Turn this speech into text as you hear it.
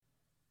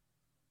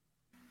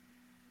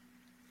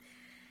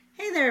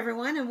there,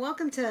 everyone, and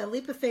welcome to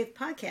Leap of Faith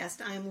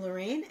podcast. I'm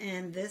Lorraine,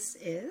 and this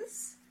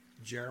is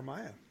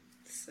Jeremiah.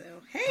 So,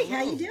 hey, Hello.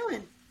 how you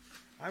doing?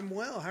 I'm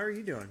well. How are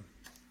you doing?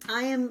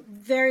 I am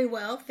very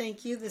well,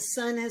 thank you. The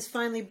sun has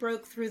finally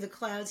broke through the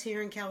clouds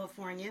here in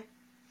California.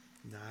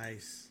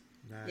 Nice.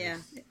 Yeah,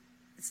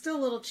 it's still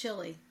a little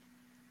chilly.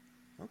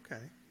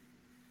 Okay.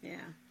 Yeah.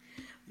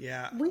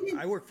 Yeah,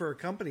 I work for a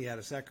company out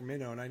of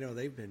Sacramento, and I know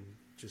they've been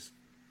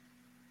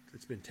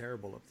it's been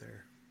terrible up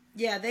there.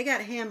 Yeah, they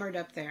got hammered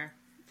up there.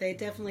 They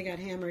definitely got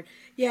hammered.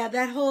 Yeah,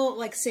 that whole,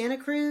 like, Santa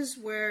Cruz,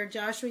 where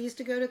Joshua used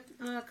to go to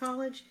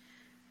college,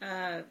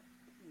 I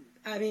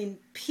mean,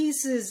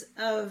 pieces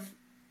of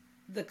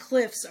the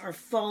cliffs are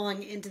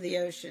falling into the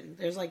ocean.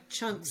 There's, like,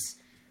 chunks.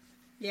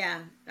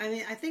 Yeah. I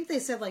mean, I think they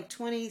said, like,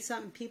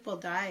 20-something people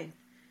died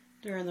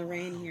during the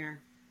rain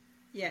here.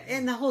 Yeah,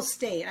 in the whole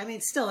state. I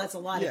mean, still, that's a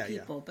lot of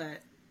people,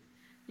 but,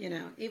 you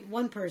know,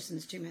 one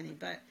person's too many.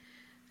 But,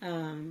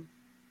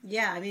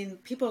 yeah, I mean,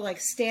 people are, like,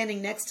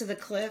 standing next to the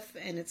cliff,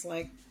 and it's,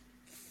 like,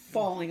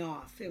 falling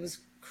off. It was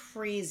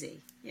crazy.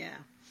 Yeah.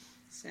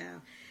 So,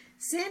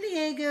 San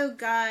Diego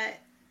got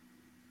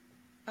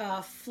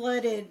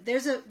flooded.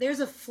 There's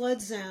a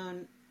flood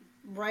zone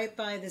right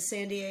by the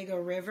San Diego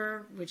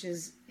River, which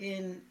is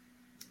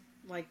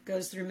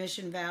goes through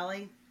Mission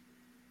Valley,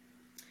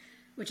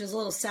 which is a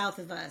little south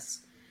of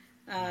us.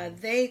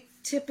 They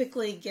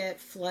typically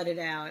get flooded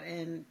out,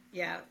 and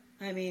yeah,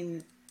 I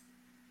mean,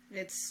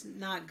 it's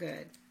not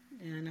good.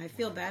 And I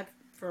feel bad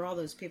for all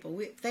those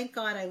people. Thank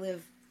God I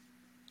live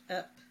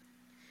up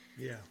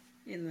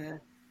in the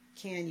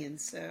canyon,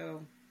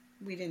 so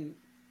we didn't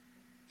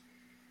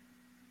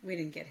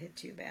get hit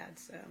too bad.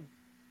 So,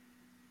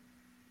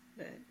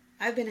 but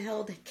I've been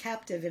held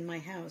captive in my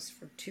house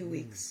for 2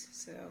 weeks,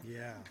 so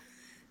yeah,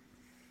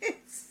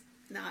 it's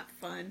not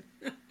fun.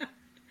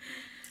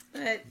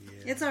 But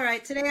it's all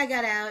right. Today I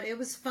got out. It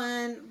was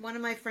fun. One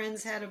of my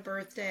friends had a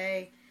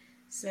birthday,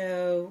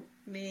 so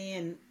me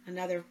and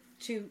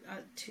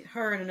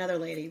her and another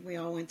lady, we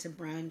all went to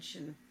brunch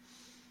and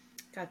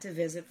got to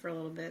visit for a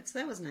little bit. So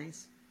that was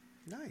nice.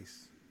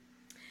 Nice.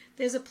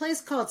 There's a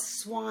place called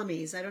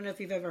Swami's. I don't know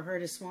if you've ever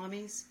heard of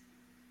Swami's.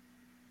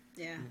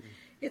 Yeah,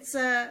 it's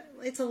a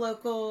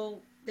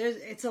local.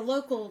 It's a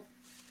local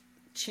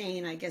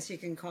chain, I guess you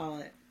can call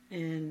it,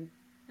 and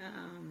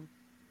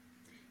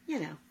you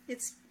know,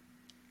 it's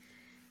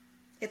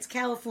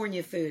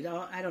California food.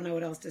 I don't know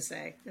what else to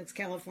say. It's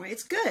California.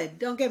 It's good.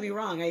 Don't get me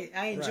wrong.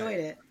 I enjoyed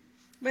it.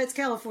 But it's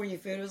California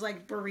food. It was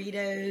like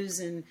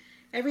burritos, and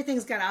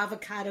everything's got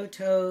avocado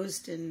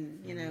toast,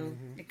 and, you know,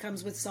 it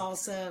comes with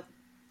salsa.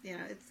 You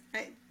know,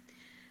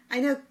 I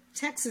know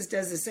Texas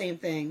does the same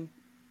thing.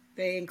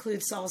 They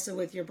include salsa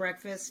with your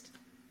breakfast.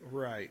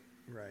 Right.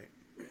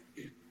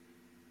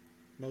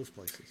 Most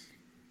places.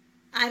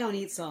 I don't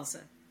eat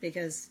salsa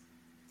because,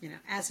 you know,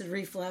 acid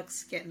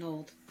reflux, getting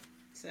old.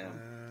 So,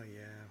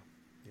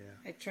 yeah.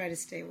 I try to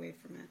stay away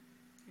from it.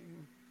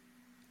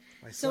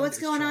 Yeah. So what's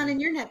going on in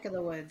your neck of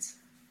the woods?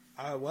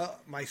 Well,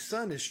 my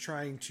son is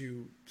trying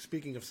to,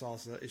 speaking of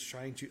salsa, is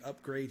trying to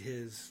upgrade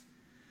his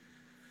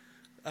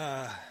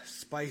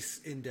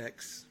spice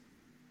index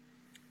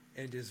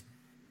and is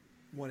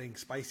wanting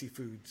spicy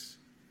foods.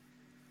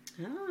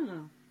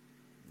 Oh.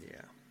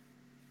 Yeah.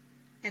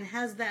 And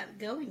how's that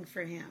going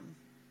for him?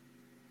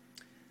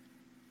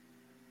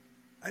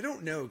 I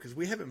don't know, because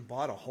we haven't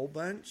bought a whole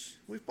bunch.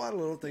 We've bought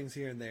little things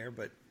here and there,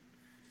 but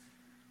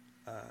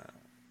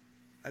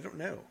I don't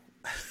know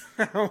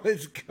how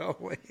it's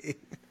going.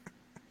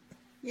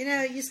 You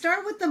know, you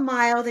start with the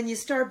mild and you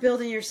start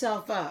building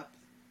yourself up.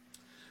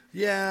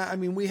 Yeah, I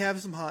mean, we have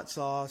some hot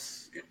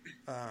sauce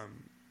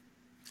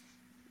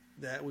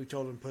that we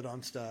told him to put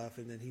on stuff,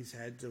 and then he's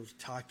had those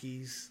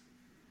Takis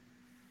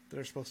that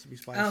are supposed to be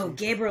spicy. Oh,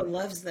 Gabriel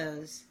loves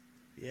those.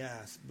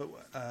 Yes, but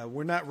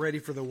we're not ready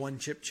for the one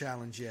chip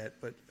challenge yet,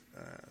 but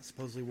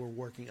supposedly we're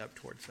working up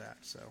towards that.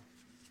 So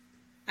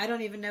I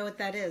don't even know what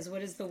that is.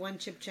 What is the one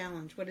chip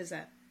challenge? What is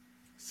that?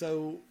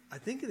 So I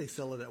think they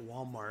sell it at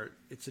Walmart.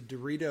 It's a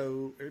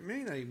Dorito, or it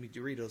may not even be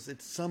Doritos.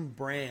 It's some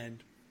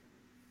brand.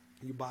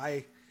 You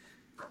buy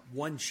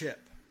one chip.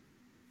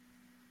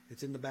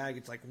 It's in the bag.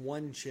 It's like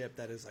one chip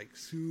that is like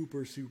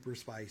super, super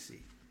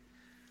spicy.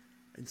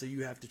 And so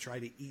you have to try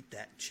to eat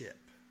that chip.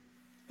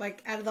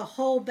 Like, out of the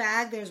whole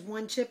bag, there's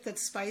one chip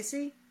that's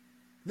spicy?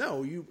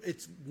 No,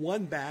 it's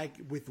one bag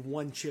with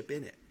one chip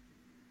in it.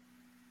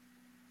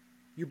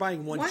 You're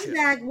buying one chip. One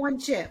bag, one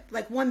chip.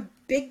 Like one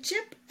big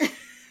chip?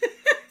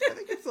 I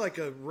think it's like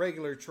a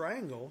regular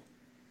triangle,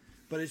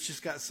 but it's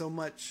just got so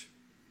much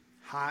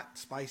hot,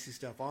 spicy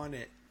stuff on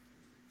it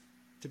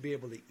to be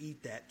able to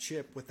eat that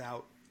chip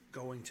without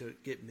going to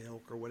get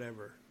milk or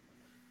whatever.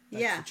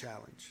 That's the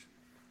challenge.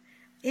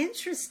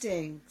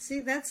 Interesting. See,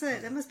 that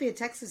must be a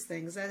Texas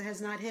thing, because that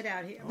has not hit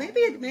out here. Oh.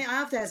 I'll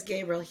have to ask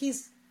Gabriel.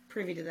 He's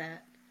privy to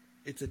that.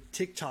 It's a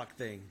TikTok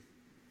thing.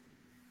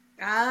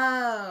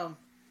 Oh.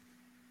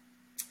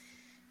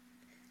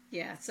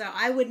 Yeah, so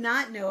I would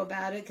not know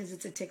about it because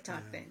it's a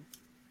TikTok thing.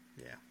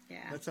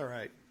 Yeah. That's all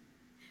right.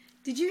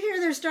 Did you hear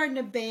they're starting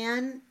to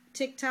ban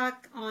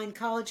TikTok on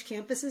college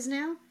campuses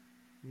now.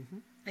 Mm-hmm.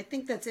 I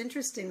think that's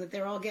interesting that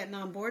they're all getting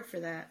on board for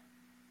that.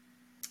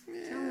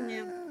 Yeah,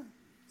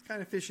 it's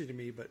kind of fishy to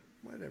me, but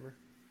whatever.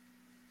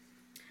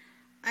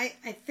 I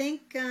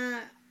think,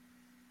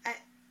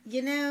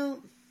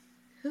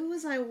 who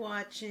was I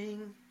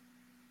watching?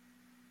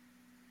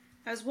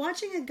 I was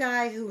watching a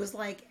guy who was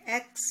like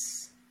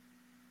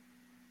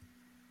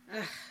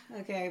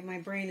okay, my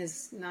brain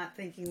is not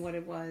thinking what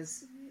it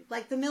was.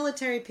 Like the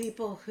military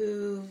people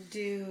who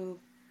do...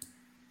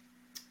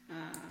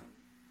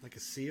 like a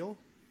SEAL?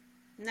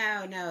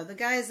 No. The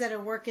guys that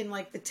are working,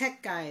 like the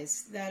tech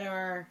guys that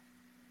are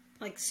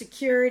like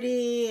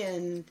security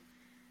and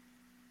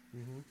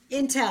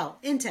Intel.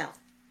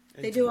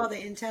 They do all the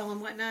intel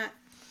and whatnot.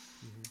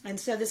 Mm-hmm. And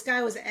so this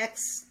guy was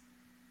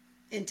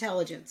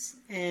ex-intelligence.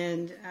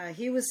 And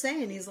he was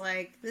saying, he's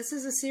like, this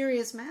is a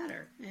serious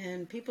matter.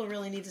 And people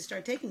really need to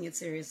start taking it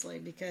seriously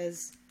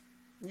because,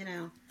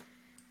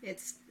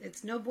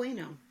 it's no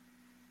bueno.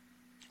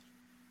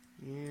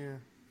 Yeah.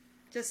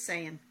 Just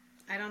saying.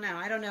 I don't know.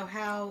 I don't know,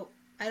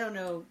 I don't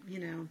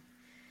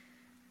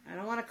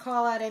want to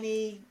call out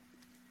any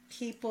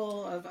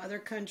people of other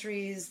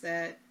countries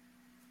that,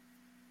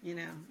 I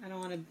don't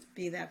want to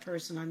be that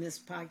person on this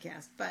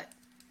podcast, but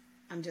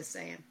I'm just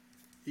saying.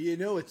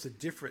 It's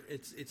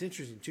it's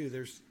interesting too.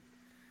 There's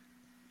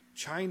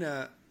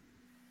China,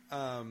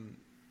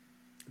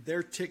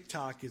 their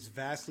TikTok is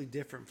vastly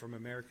different from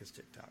America's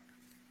TikTok.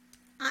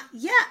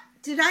 Yeah.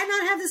 Did I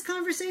not have this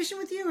conversation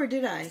with you or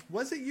did I?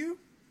 Was it you?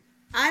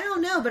 I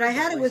don't know, but I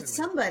had it with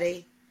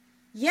somebody.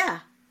 Yeah.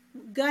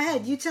 Go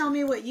ahead. You tell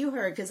me what you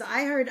heard, because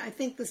I heard, I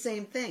think, the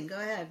same thing. Go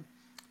ahead.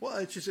 Well,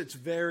 it's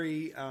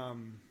very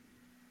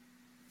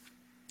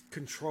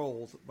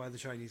controlled by the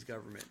Chinese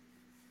government.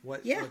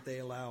 What they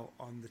allow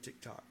on the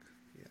TikTok.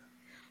 Yeah.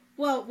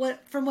 Well,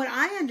 from what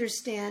I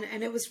understand,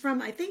 and it was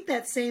from, I think,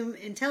 that same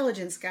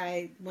intelligence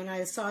guy, when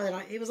I saw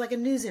that, it was like a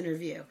news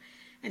interview.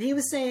 And he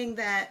was saying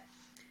that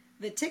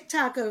the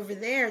TikTok over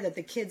there that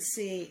the kids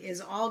see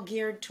is all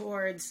geared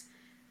towards...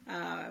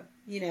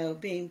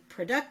 being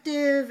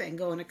productive and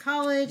going to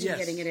college and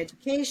getting an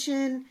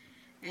education.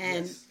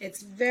 And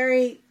it's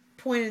very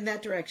pointed in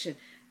that direction.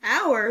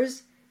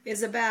 Ours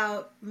is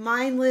about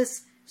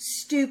mindless,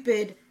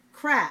 stupid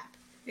crap.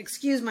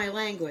 Excuse my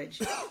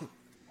language.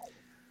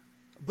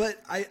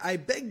 But I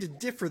beg to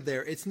differ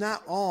there. It's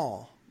not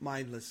all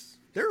mindless.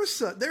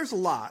 There's a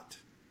lot.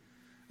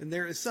 And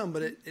there is some,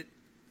 but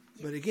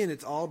but again,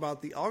 it's all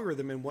about the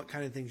algorithm and what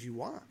kind of things you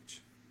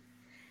watch.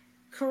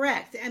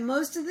 Correct. And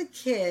most of the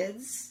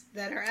kids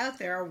that are out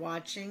there are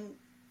watching,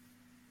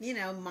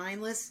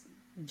 mindless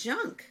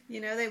junk.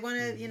 They want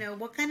to,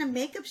 what kind of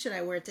makeup should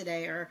I wear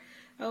today? Or,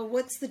 oh,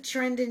 what's the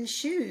trend in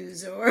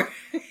shoes? Or,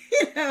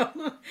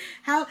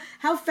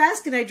 how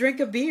fast can I drink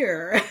a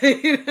beer?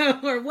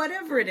 Or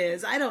whatever it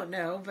is. I don't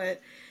know.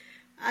 But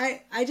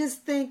I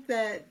just think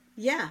that,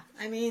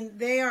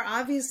 they are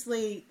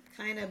obviously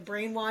kind of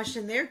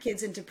brainwashing their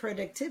kids into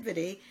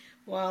productivity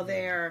while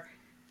they're...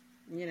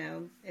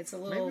 it's a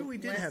little... Maybe we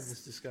did have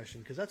this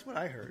discussion, because that's what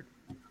I heard.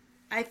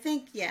 I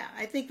think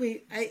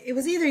it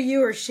was either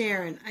you or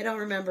Sharon. I don't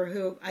remember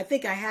who. I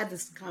think I had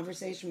this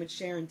conversation with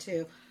Sharon,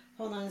 too.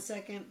 Hold on a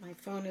second. My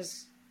phone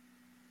is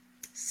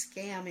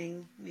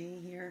scamming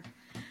me here.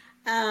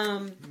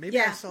 Maybe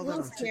I saw that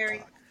on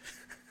TikTok.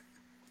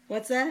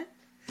 What's that?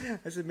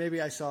 I said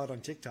maybe I saw it on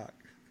TikTok.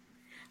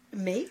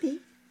 Maybe.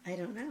 I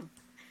don't know.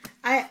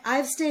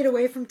 I've stayed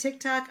away from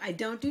TikTok. I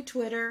don't do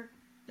Twitter.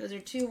 Those are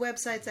two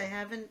websites I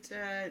haven't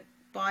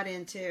bought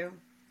into.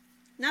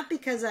 Not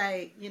because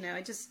I do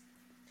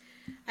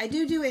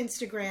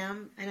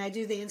Instagram, and I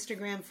do the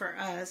Instagram for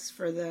us,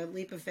 for the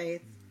Leap of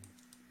Faith.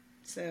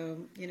 So,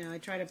 I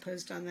try to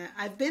post on that.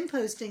 I've been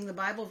posting the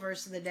Bible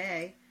verse of the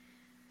day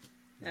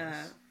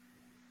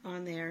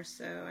on there,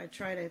 so I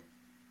try to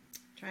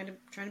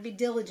be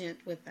diligent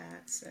with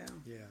that. So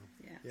yeah.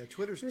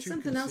 Twitter's There's too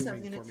something else I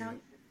was consuming going to for tell me.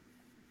 you.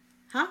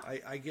 Huh?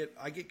 I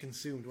get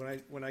consumed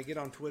when I get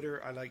on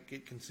Twitter. I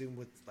get consumed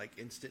with like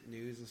instant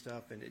news and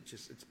stuff, and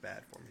it's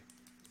bad for me.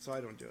 So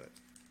I don't do it.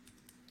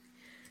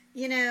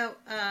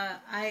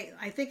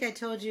 I think I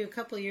told you a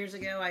couple of years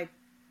ago I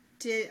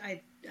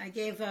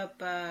gave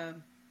up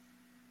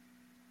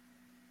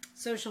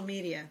social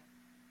media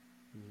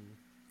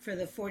for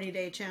the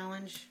 40-day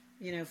challenge,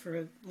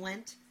 for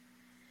Lent,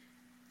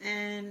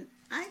 and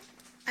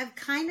I've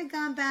kind of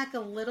gone back a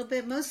little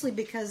bit, mostly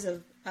because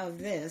of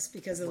this,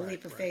 because of the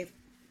Leap of Faith.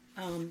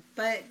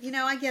 But,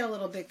 I get a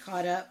little bit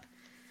caught up,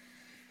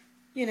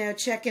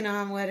 checking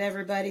on what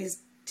everybody's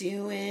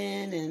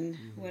doing and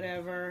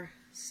whatever.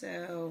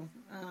 So,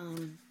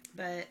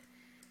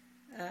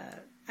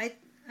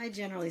 I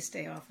generally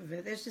stay off of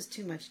it. There's just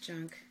too much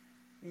junk,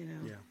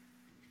 Yeah.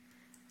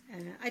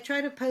 And I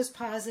try to post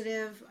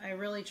positive. I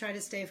really try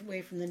to stay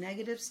away from the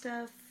negative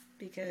stuff,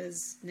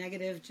 because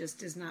negative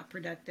just is not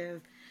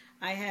productive.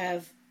 I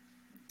have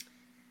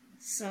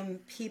some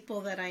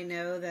people that I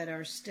know that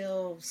are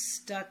still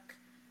stuck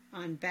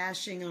on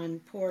bashing on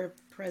poor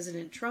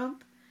President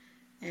Trump.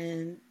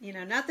 And,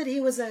 not that he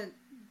was a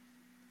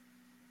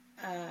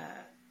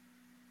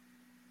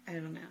I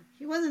don't know.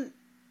 He wasn't.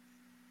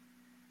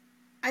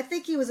 I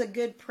think he was a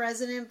good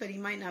president, but he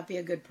might not be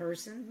a good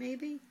person.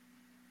 Maybe.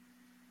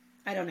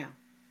 I don't know.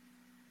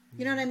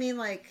 You know what I mean?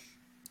 Like,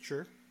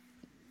 Sure.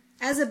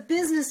 as a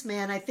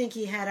businessman, I think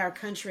he had our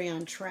country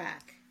on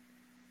track.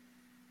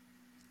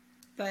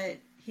 But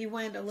he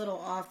went a little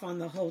off on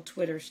the whole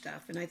Twitter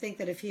stuff. And I think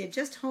that if he had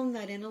just honed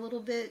that in a little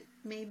bit,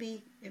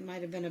 maybe it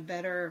might have been a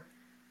better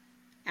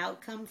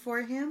outcome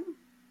for him.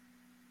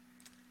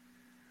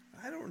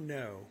 I don't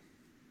know.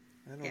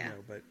 I don't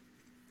know, but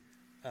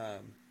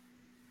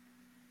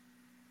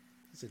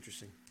it's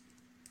interesting.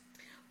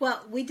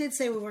 Well, we did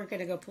say we weren't going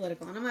to go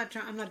political, and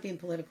I'm not being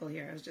political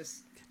here. I was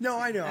just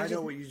I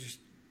know what you just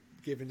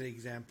giving the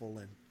example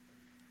and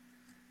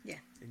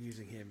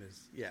using him as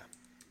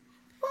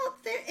Well,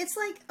 it's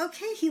like,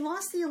 okay, he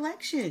lost the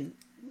election.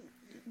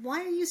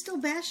 Why are you still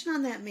bashing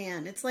on that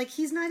man? It's like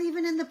he's not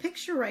even in the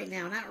picture right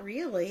now. Not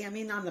really. I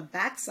mean, on the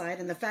backside,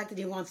 and the fact that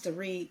he wants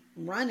to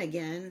run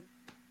again.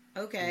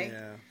 Okay.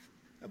 Yeah.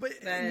 But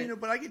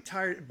I get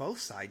tired. Both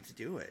sides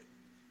do it,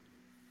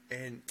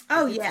 and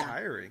it gets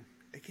tiring.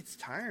 It gets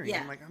tiring.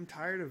 Yeah. I'm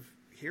tired of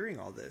hearing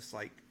all this.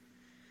 Like,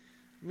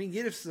 I mean,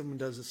 get if someone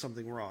does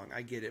something wrong,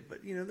 I get it. But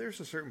there's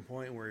a certain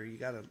point where you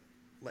got to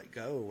let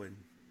go, and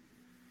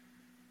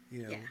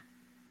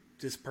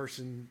this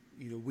person,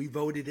 we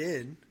voted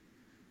in,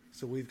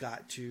 so we've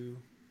got to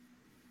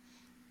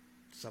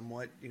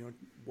somewhat,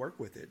 work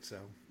with it. So,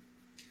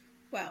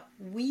 well,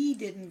 we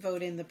didn't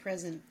vote in the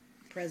president.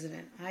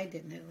 I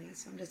didn't, at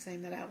least. I'm just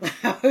saying that out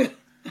loud.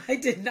 I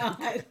did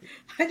not.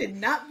 I did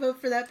not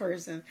vote for that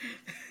person.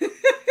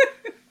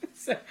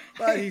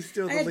 But he's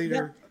still the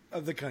leader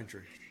of the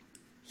country.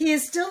 He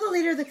is still the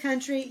leader of the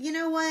country. You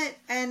know what?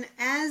 And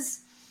as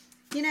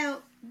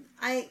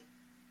I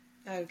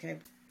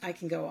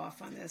can go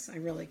off on this. I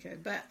really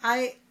could, but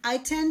I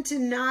tend to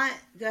not.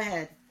 Go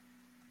ahead.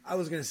 I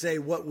was going to say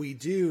what we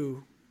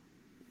do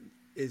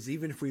is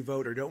even if we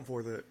vote or don't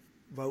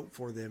vote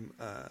for them,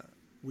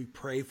 we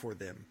pray for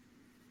them.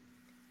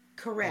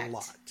 Correct. A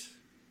lot.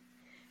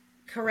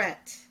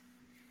 Correct.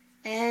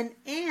 And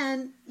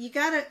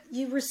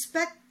you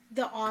respect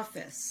the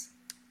office.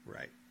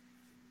 Right.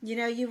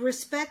 You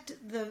respect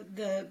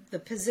the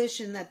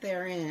position that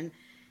they're in.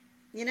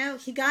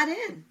 He got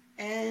in.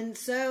 And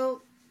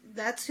so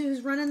that's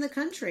who's running the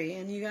country.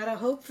 And you got to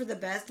hope for the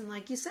best. And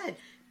like you said,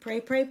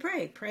 pray.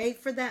 Pray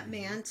for that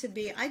man to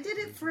be. I did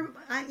it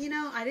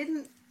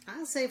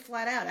I'll say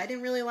flat out, I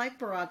didn't really like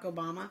Barack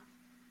Obama.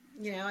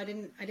 I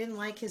didn't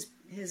like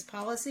his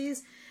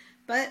policies,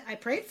 but I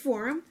prayed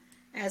for him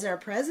as our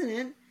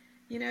president.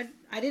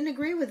 I didn't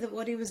agree with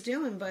what he was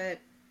doing,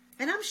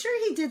 and I'm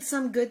sure he did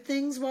some good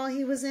things while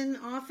he was in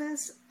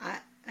office.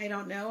 I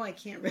don't know. I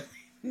can't really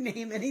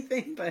name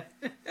anything, but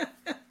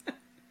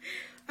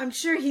I'm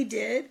sure he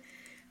did.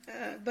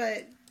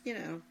 But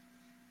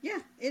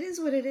it is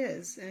what it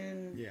is.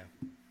 And,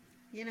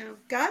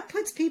 God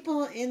puts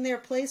people in their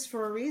place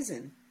for a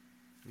reason.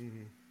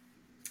 Mm-hmm.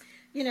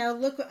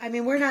 Look, I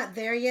mean, we're not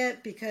there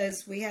yet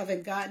because we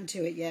haven't gotten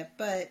to it yet,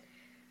 but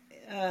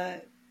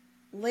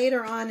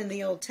later on in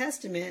the Old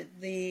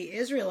Testament, the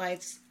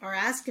Israelites are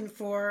asking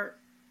for,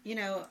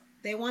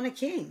 they want a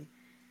king.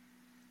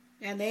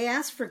 And they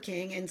ask for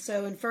king. And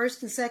so in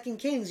 1st and 2nd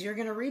Kings, you're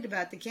going to read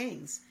about the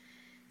kings.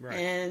 Right.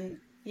 And,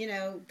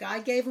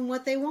 God gave them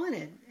what they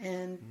wanted.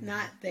 And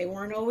they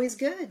weren't always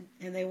good.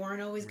 And they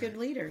weren't always good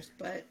leaders.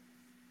 But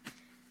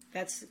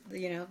that's,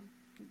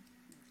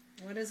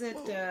 what is it?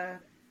 Well,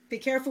 be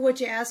careful what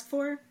you ask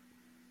for.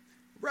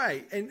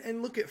 Right.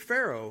 And look at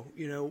Pharaoh,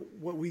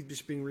 what we've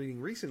just been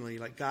reading recently,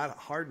 like God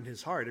hardened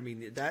his heart. I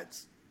mean,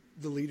 that's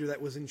the leader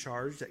that was in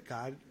charge that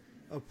God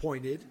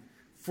appointed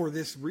for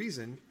this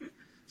reason.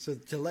 So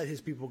to let his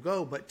people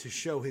go, but to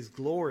show his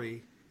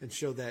glory and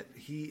show that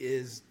he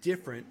is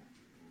different,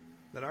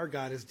 that our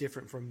God is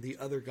different from the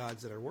other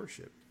gods that are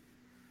worshipped.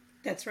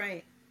 That's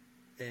right.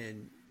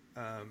 And,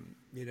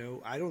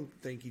 I don't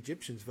think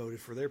Egyptians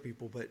voted for their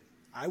people, but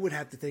I would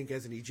have to think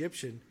as an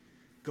Egyptian,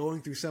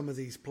 going through some of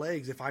these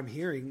plagues, if I'm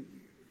hearing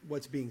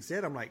what's being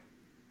said, I'm like,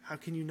 how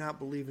can you not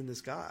believe in this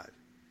God?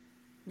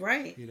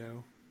 Right.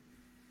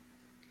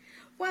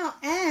 Well,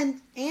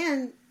 and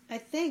I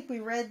think we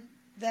read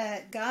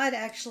that God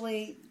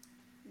actually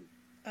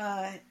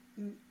led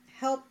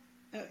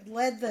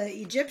the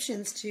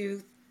Egyptians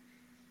to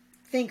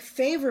think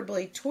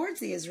favorably towards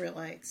the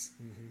Israelites.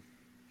 Mm-hmm.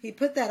 He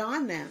put that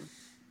on them.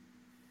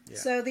 Yeah.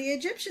 So the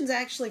Egyptians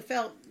actually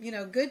felt,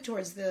 good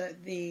towards the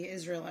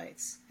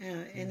Israelites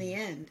in the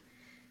end.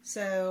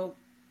 So,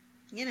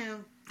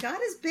 God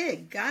is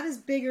big. God is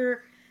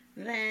bigger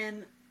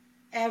than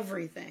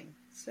everything.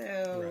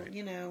 So,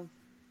 right.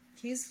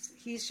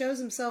 He shows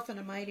himself in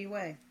a mighty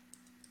way.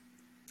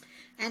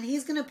 And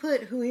he's going to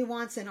put who he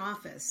wants in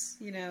office,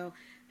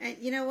 And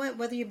you know what?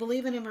 Whether you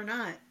believe in him or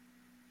not,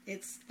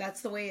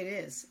 that's the way it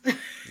is.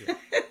 Yeah.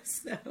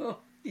 So,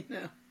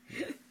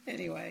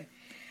 anyway.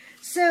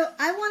 So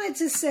I wanted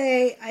to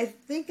say, I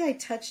think I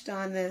touched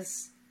on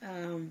this,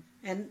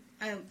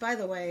 by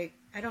the way,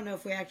 I don't know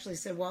if we actually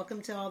said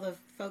welcome to all the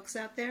folks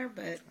out there,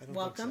 but I don't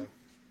welcome. think so.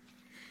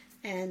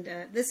 And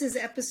this is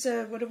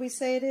episode, what did we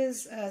say it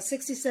is?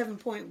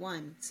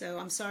 67.1. So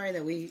I'm sorry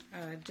that we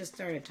just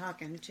started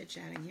talking,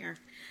 chit-chatting here.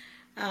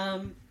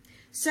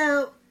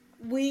 So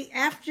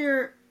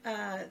after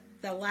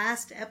the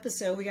last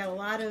episode, we got a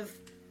lot of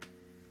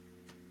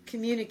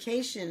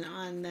communication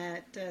on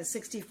that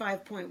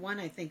 65.1,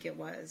 I think it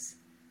was.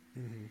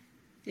 Mm-hmm.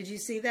 Did you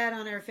see that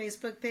on our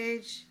Facebook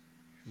page?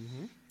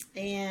 Mm-hmm.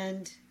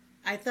 And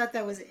I thought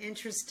that was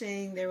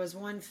interesting. There was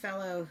one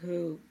fellow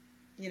who,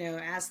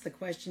 asked the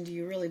question, do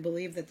you really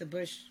believe that the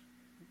bush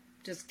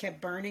just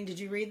kept burning? Did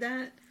you read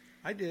that?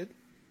 I did.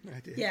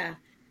 Yeah.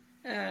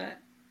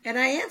 And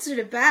I answered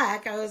it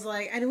back. I was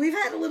like, and we've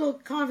had a little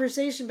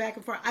conversation back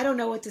and forth. I don't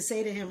know what to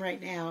say to him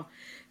right now.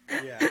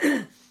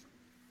 Yeah.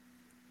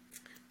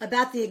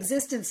 About the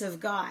existence of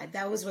God.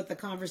 That was what the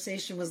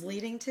conversation was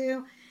leading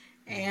to.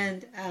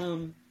 And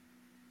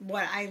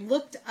what I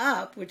looked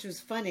up, which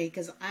was funny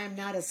because I'm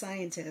not a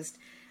scientist,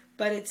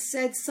 but it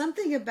said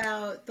something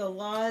about the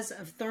laws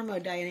of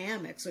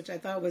thermodynamics, which I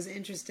thought was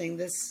interesting,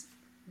 this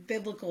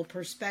biblical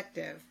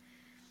perspective,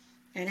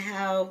 and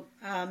how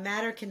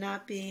matter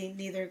cannot be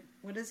neither,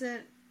 what is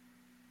it,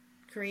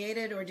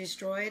 created or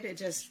destroyed. It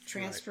just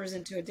transfers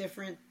into a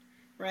different,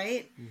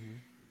 right?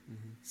 Mm-hmm.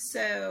 Mm-hmm.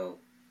 So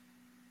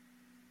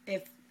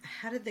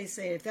how did they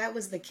say it? If that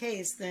was the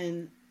case,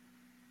 then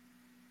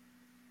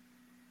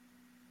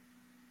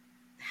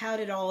how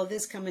did all of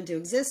this come into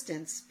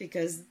existence?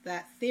 Because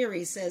that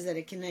theory says that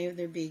it can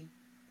either be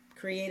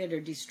created or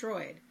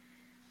destroyed.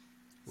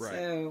 Right.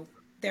 So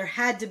there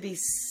had to be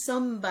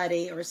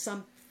somebody or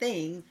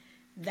something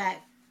that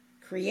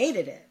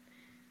created it.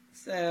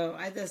 So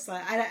I just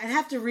thought I'd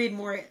have to read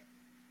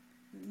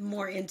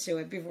more into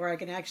it before I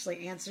can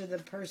actually answer the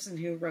person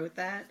who wrote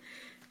that,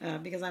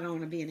 because I don't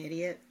want to be an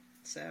idiot.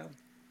 So,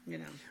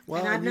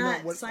 Well, and I'm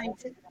not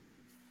scientific.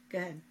 Go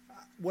ahead.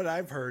 What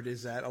I've heard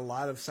is that a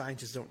lot of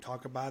scientists don't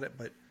talk about it,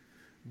 but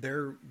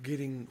they're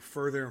getting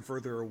further and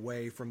further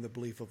away from the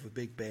belief of a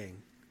Big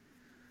Bang.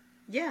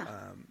 Yeah.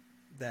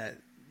 That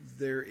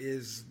there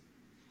is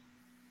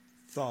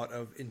thought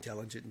of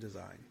intelligent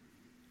design.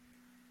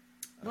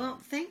 Well,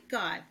 thank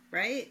God,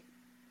 right?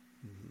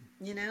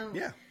 Mm-hmm.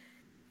 Yeah.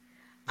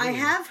 I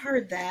have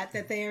heard that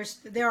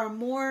there are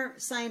more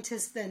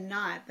scientists than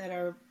not that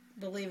are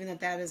believing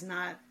that is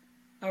not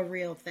a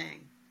real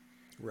thing.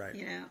 Right.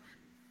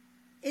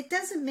 It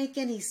doesn't make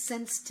any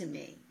sense to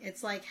me.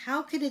 It's like,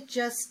 how could it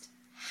just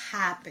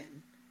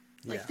happen?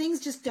 Like, things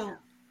just don't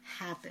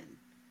happen,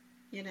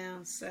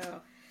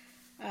 So,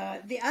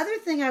 the other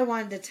thing I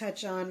wanted to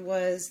touch on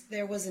was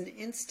there was an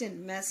instant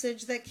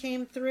message that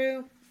came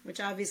through, which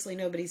obviously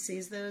nobody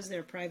sees those.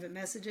 They're private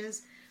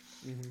messages.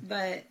 Mm-hmm.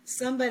 But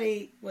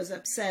somebody was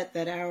upset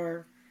that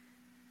our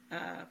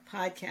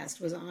podcast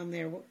was on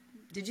there.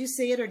 Did you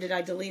see it, or did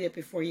I delete it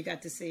before you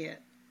got to see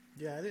it?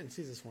 Yeah, I didn't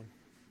see this one.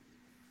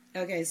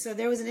 Okay, so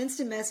there was an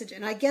instant message,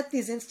 and I get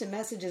these instant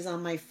messages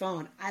on my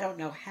phone. I don't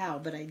know how,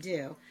 but I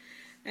do.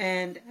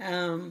 And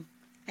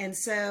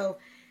so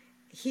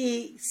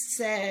he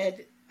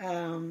said,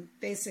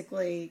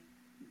 basically,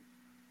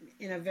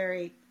 in a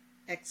very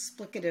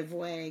explicative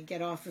way,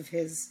 get off of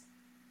his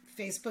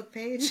Facebook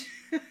page.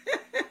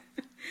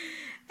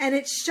 And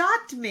it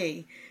shocked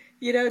me,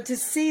 to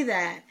see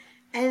that.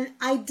 And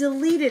I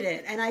deleted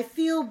it, and I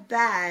feel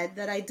bad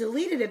that I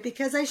deleted it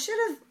because I should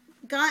have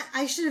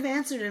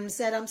answered him and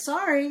said, I'm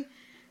sorry.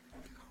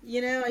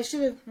 I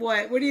should have,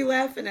 what? What are you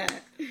laughing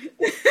at?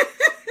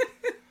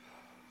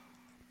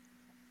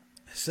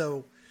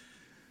 So,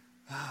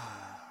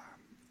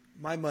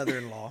 my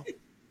mother-in-law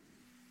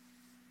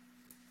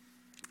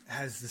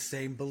has the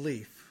same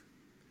belief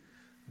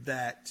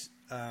that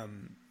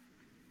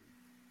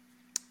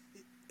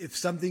if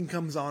something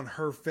comes on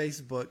her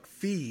Facebook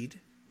feed,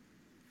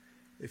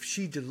 if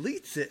she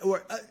deletes it,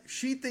 or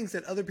she thinks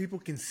that other people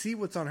can see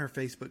what's on her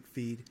Facebook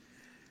feed,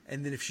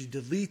 and then if she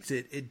deletes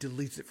it, it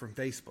deletes it from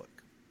Facebook.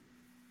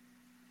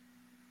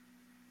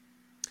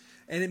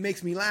 And it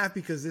makes me laugh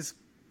because this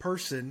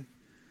person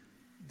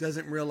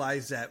doesn't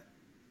realize that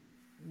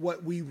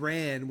what we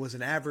ran was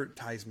an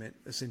advertisement,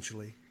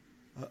 essentially.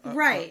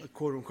 Right. A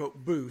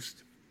quote-unquote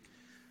boost.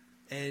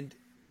 And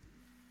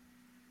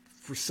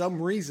for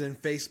some reason,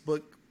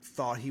 Facebook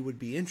thought he would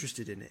be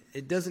interested in it.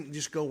 It doesn't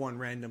just go on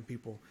random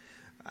people.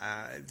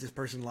 This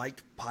person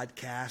liked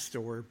podcast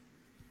or,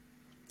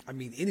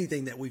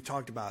 anything that we've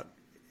talked about.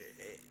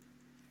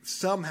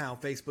 Somehow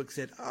Facebook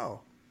said,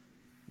 oh,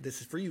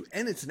 this is for you.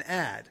 And it's an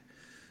ad.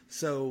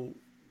 So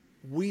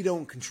we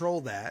don't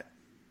control that.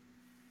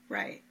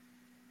 Right.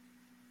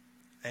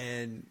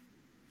 And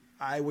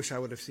I wish I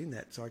would have seen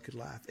that so I could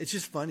laugh. It's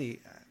just funny.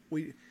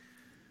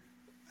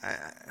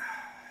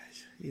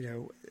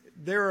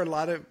 There are a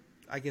lot of,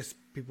 I guess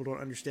people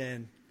don't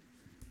understand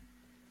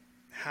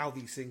how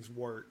these things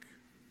work.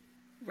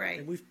 Right.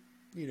 And we've,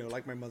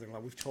 like my mother-in-law,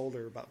 we've told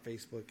her about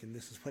Facebook and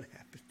this is what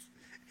happens.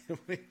 She's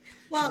like,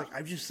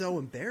 I'm just so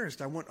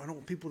embarrassed. I don't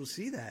want people to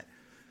see that.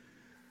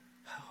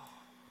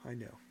 Oh, I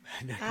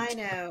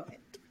know.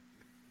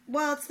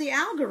 well, it's the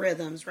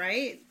algorithms,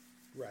 right?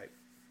 Right.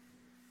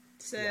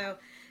 So, Yeah.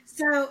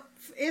 so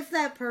if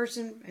that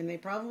person, and they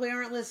probably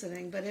aren't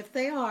listening, but if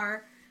they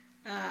are,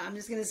 I'm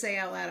just going to say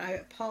out loud, I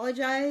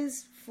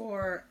apologize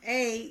for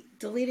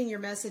deleting your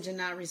message and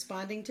not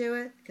responding to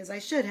it, because I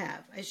should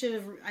have. I should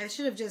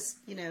have just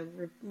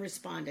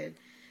responded.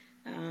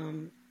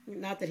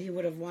 Not that he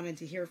would have wanted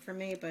to hear from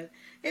me, but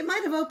it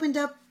might have opened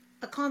up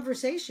a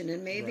conversation,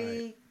 and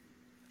maybe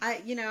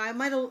I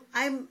might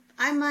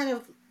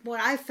have what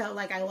I felt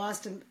like I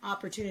lost an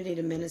opportunity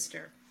to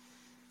minister.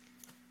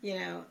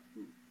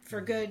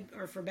 For good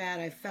or for bad,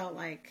 I felt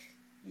like,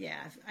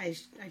 I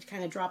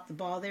kind of dropped the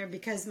ball there,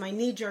 because my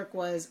knee jerk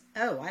was,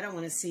 oh, I don't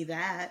want to see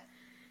that.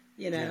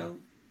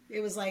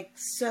 It was like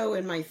so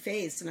in my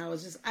face, and I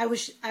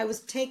was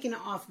taken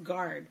off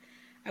guard.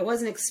 I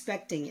wasn't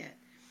expecting it,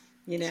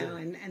 Sure.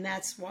 and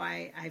that's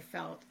why I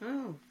felt,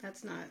 oh,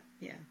 that's not,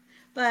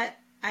 But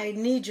I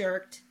knee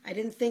jerked. I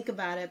didn't think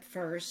about it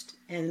first,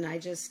 and I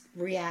just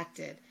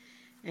reacted.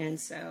 And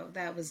so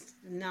that was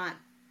not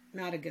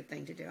a good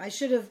thing to do. I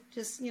should have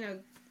just,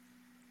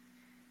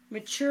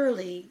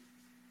 maturely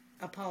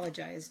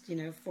apologized,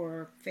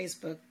 for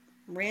Facebook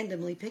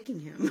randomly picking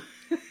him.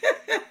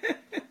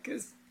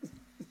 Because,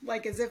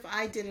 like, as if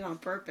I did it on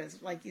purpose,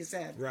 like you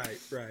said. Right.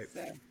 So,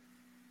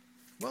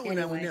 well, anyway.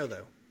 now we know,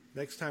 though.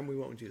 Next time we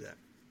won't do that.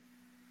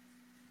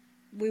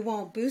 We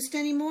won't boost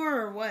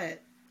anymore, or what?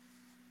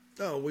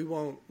 Oh, we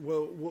won't.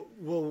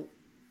 We'll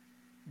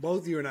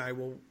both you and I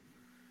will,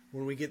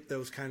 when we get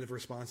those kind of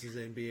responses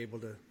in, be able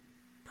to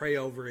pray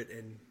over it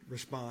and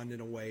respond in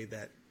a way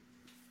that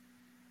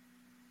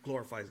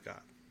glorifies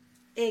God.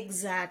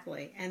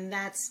 Exactly. And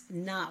that's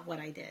not what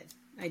I did.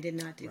 I did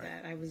not do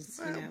that. I was,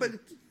 But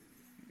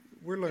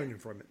we're learning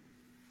from it.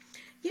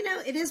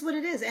 It is what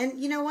it is. And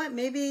you know what?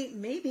 Maybe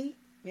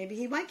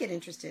he might get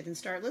interested and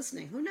start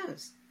listening. Who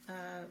knows?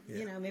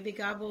 Maybe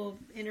God will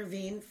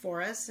intervene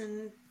for us,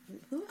 and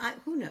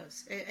who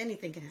knows?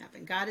 Anything can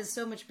happen. God is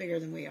so much bigger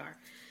than we are.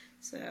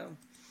 So,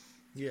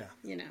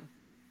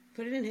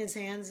 put it in his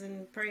hands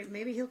and pray.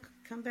 Maybe he'll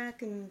come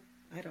back, and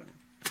I don't know.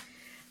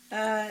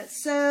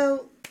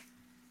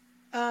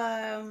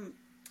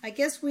 I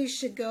guess we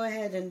should go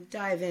ahead and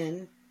dive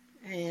in.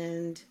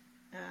 And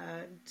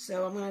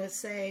so I'm going to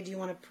say, do you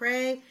want to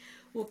pray?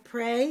 We'll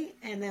pray,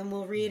 and then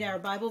we'll read our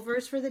Bible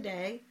verse for the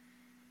day,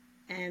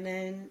 and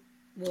then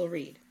we'll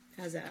read.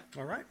 How's that?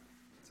 All right.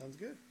 Sounds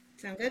good.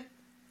 Sound good?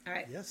 All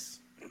right. Yes.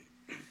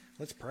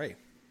 Let's pray.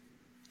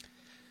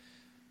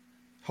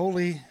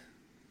 Holy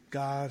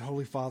God,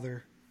 Holy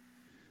Father,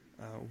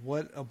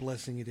 what a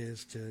blessing it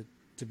is to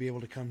be able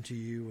to come to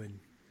you and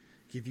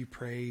give you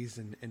praise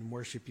and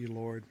worship you,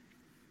 Lord.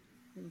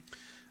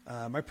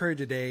 My prayer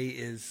today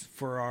is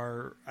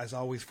as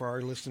always, for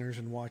our listeners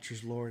and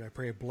watchers, Lord. I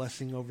pray a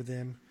blessing over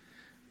them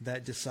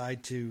that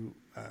decide to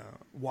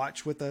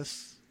watch with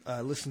us,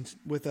 listen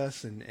with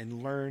us,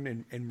 and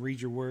learn and read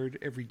your word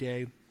every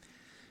day.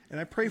 And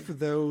I pray for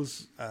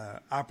those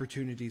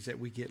opportunities that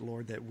we get,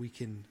 Lord, that we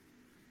can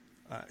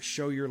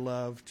show your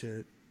love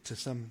to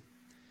some,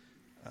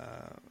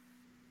 I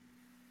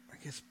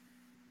guess,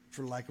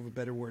 for lack of a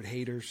better word,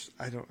 haters.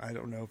 I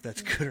don't know if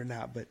that's good or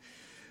not, but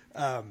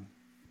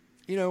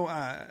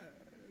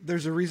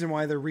there's a reason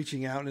why they're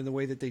reaching out in the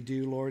way that they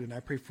do, Lord. And I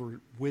pray for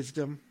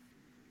wisdom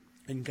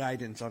and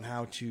guidance on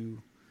how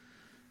to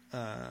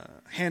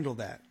handle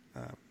that.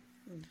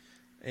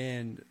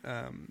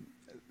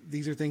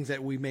 These are things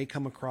that we may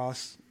come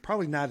across,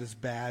 probably not as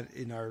bad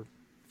in our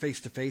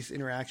face-to-face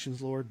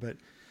interactions, Lord, but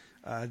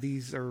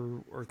these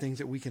are things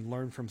that we can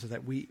learn from, so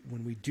that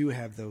when we do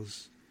have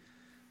those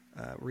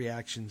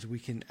reactions, we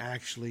can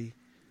actually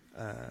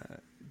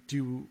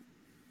do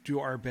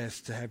our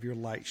best to have your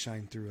light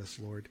shine through us,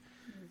 Lord.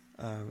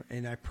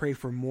 And I pray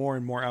for more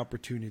and more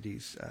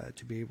opportunities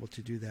to be able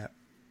to do that,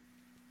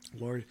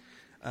 Lord.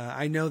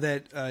 I know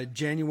that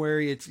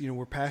January,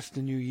 we're past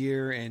the new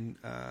year, and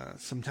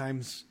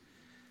sometimes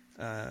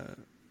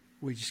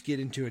we just get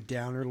into a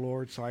downer,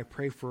 Lord. So I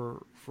pray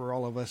for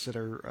all of us that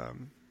are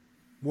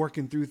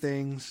working through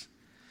things,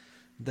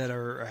 that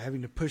are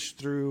having to push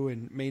through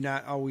and may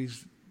not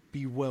always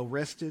be well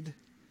rested,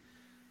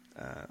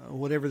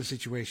 whatever the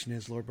situation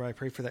is, Lord. But I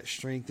pray for that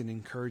strength and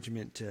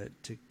encouragement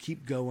to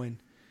keep going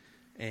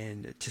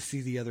and to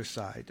see the other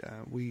side.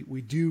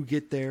 We do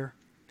get there,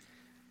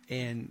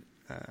 and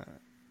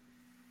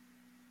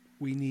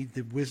we need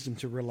the wisdom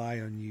to rely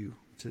on you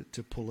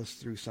to pull us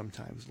through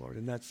sometimes, Lord.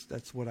 And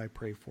that's what I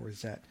pray for,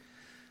 is that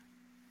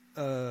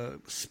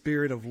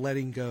spirit of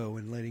letting go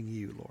and letting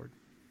you, Lord.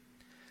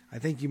 I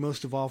thank you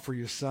most of all for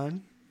your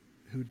Son,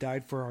 who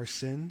died for our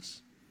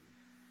sins.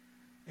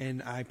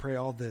 And I pray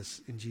all this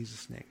in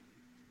Jesus' name.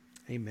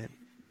 Amen.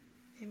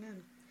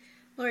 Amen.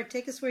 Lord,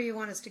 take us where you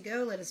want us to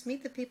go. Let us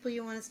meet the people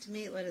you want us to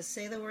meet. Let us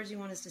say the words you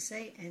want us to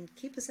say, and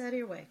keep us out of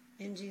your way.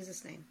 In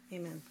Jesus' name.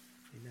 Amen.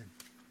 Amen.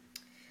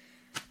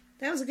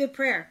 That was a good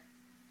prayer.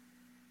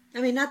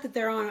 I mean, not that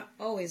there aren't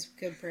always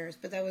good prayers,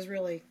 but that was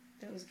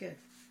good.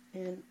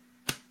 And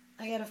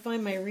I got to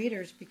find my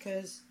readers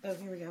because,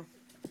 here we go.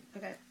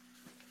 Okay.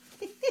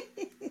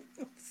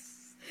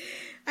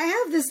 I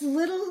have this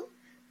little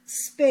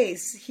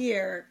space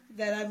here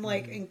that I'm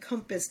like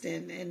encompassed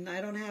in, and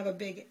I don't have a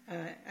big.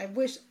 I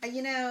wish,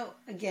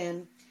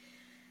 again,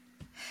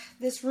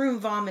 this room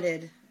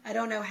vomited. I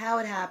don't know how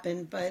it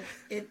happened, but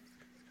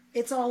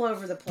it's all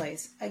over the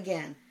place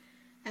again.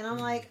 And I'm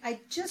like, I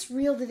just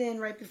reeled it in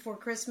right before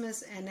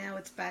Christmas, and now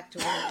it's back to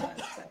where it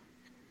was.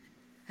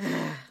 So.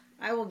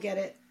 I will get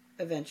it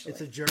eventually.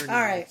 It's a journey.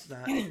 All right. It's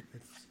not.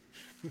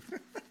 It's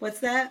What's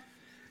that?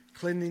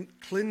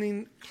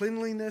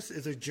 Cleanliness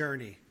is a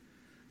journey.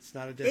 It's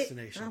not a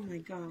destination. Oh my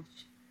gosh.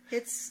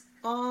 It's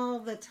all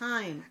the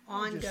time,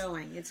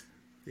 ongoing.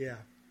 Yeah.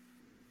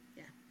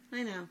 Yeah,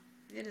 I know.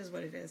 It is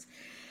what it is.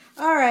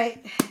 All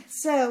right.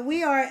 So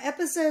we are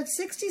episode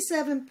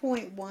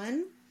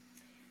 67.1.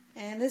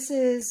 And this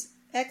is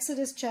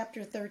Exodus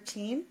chapter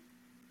 13.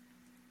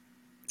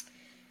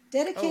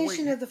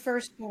 Dedication of the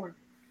firstborn.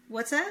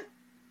 What's that?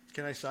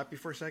 Can I stop you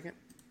for a second?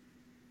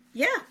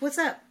 Yeah, what's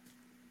up?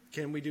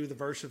 Can we do the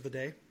verse of the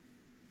day?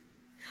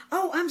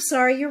 Oh, I'm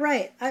sorry. You're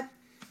right.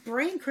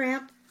 Brain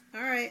cramp.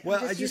 All right.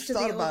 Well, I just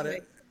thought about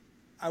it. Way.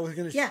 I was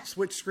going to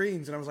switch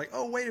screens, and I was like,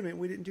 oh, wait a minute.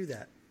 We didn't do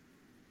that.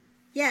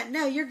 Yeah,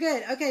 no, you're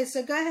good. Okay,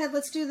 so go ahead.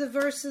 Let's do the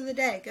verse of the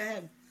day. Go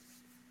ahead.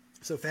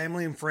 So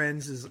family and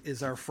friends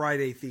is our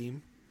Friday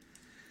theme.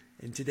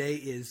 And today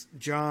is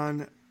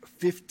John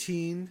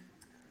 15,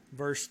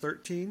 verse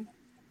 13.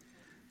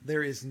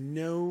 There is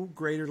no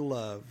greater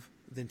love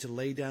than to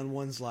lay down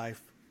one's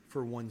life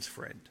for one's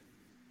friend.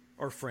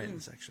 Or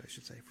friends, actually, I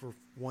should say. For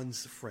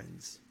one's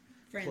friends.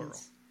 Friends. Plural.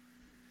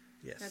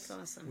 Yes. That's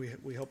awesome.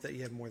 We hope that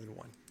you have more than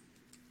one.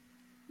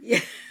 Yeah.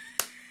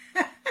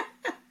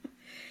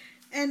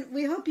 And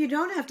we hope you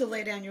don't have to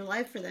lay down your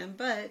life for them,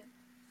 but,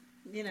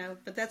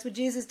 but that's what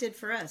Jesus did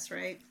for us,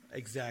 right?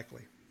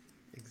 Exactly.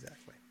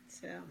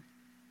 So,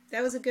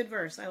 that was a good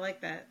verse. I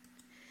like that.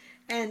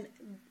 And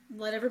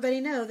let everybody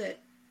know that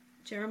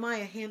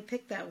Jeremiah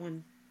handpicked that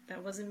one.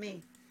 That wasn't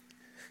me.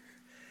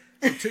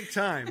 It took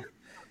time.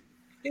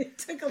 It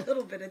took a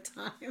little bit of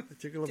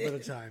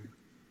time.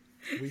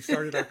 We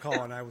started our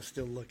call and I was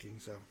still looking,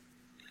 so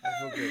I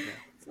feel good now.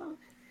 So,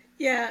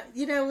 yeah,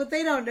 what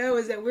they don't know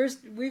is that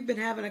we've been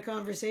having a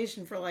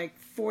conversation for like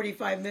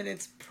 45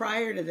 minutes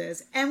prior to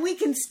this, and we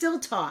can still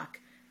talk.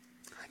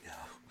 I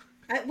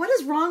know. What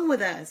is wrong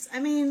with us? I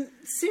mean,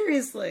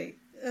 seriously.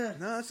 No,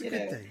 that's a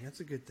good thing.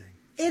 That's a good thing.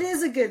 It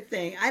is a good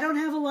thing. I don't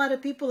have a lot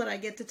of people that I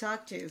get to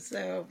talk to,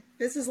 so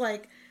this is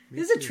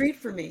a treat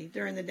for me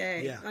during the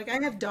day. Yeah. Like,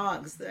 I have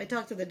dogs. I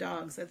talk to the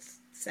dogs. That's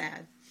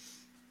sad.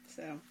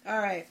 So, all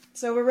right.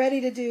 So we're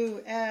ready to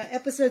do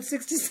episode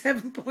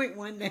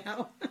 67.1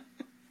 now.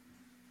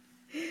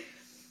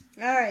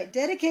 All right.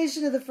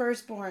 Dedication of the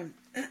firstborn.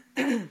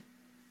 Then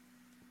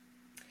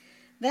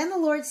the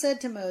Lord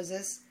said to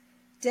Moses,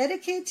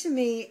 "Dedicate to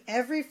me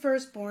every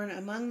firstborn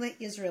among the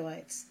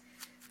Israelites.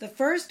 The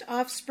first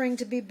offspring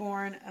to be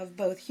born of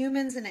both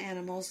humans and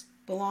animals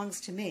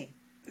belongs to me."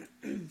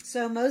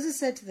 So Moses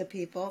said to the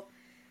people,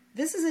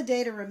 "This is a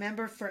day to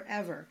remember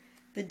forever,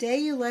 the day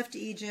you left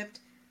Egypt,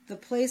 the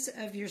place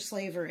of your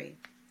slavery.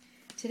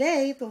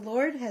 Today the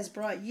Lord has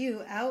brought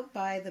you out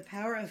by the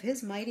power of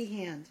his mighty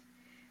hand.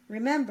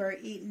 Remember,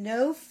 eat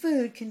no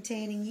food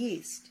containing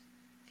yeast.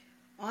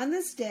 On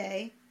this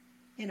day,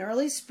 in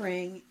early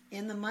spring,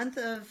 in the month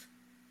of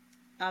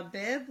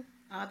Abib,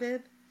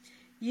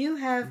 you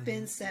have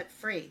been set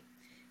free.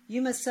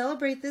 You must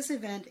celebrate this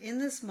event in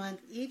this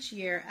month each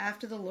year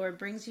after the Lord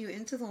brings you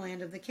into the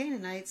land of the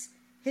Canaanites,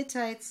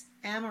 Hittites,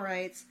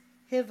 Amorites,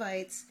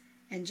 Hivites,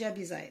 and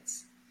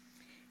Jebusites.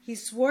 He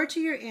swore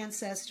to your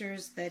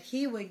ancestors that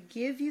he would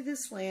give you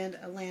this land,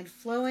 a land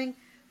flowing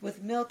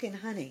with milk and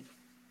honey.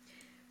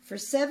 For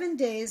 7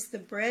 days the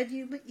bread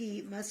you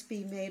eat must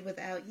be made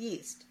without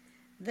yeast.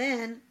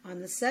 Then, on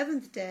the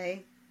 7th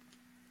day,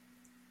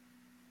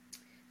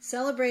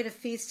 celebrate a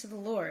feast to the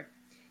Lord.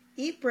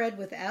 Eat bread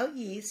without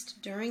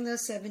yeast during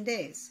those 7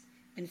 days.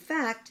 In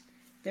fact,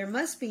 there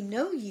must be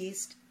no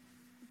yeast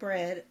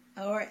bread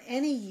or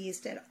any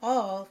yeast at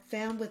all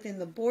found within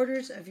the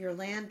borders of your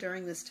land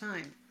during this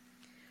time.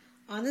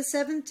 On the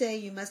 7th day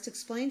you must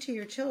explain to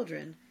your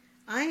children,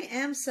 I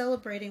am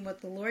celebrating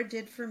what the Lord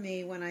did for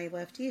me when I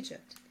left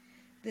Egypt.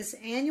 This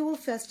annual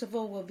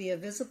festival will be a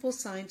visible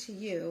sign to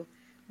you,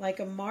 like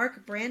a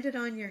mark branded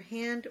on your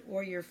hand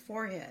or your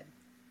forehead.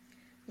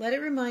 Let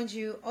it remind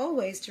you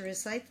always to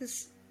recite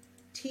this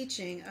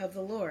teaching of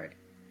the Lord.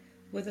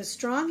 With a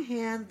strong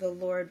hand the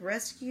Lord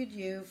rescued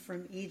you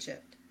from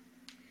Egypt.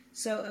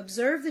 So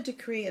observe the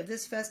decree of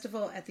this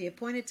festival at the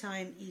appointed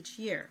time each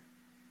year.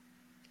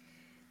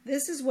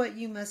 This is what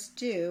you must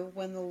do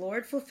when the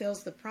Lord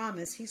fulfills the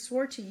promise he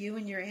swore to you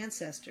and your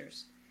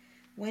ancestors.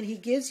 When he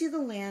gives you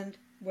the land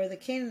where the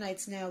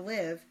Canaanites now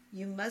live,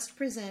 you must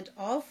present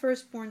all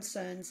firstborn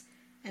sons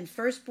and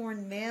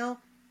firstborn male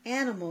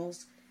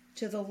animals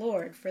to the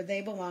Lord, for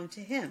they belong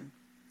to him.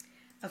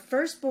 A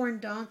firstborn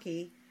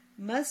donkey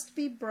must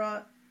be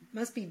bought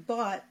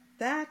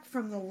back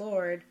from the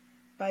Lord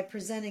by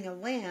presenting a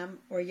lamb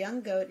or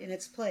young goat in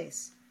its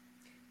place.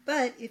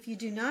 But if you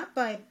do not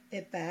buy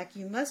it back,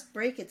 you must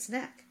break its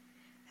neck.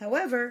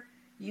 However,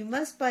 You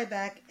must buy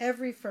back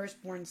every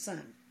firstborn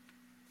son.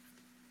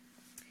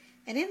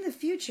 And in the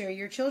future,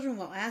 your children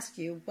will ask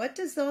you, what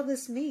does all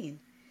this mean?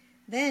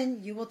 Then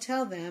you will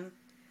tell them,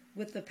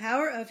 with the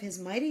power of his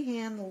mighty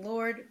hand, the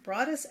Lord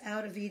brought us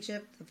out of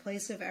Egypt, the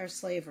place of our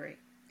slavery.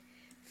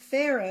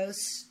 Pharaoh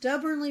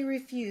stubbornly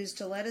refused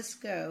to let us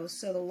go,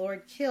 so the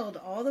Lord killed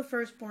all the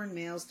firstborn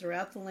males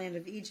throughout the land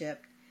of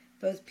Egypt,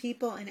 both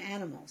people and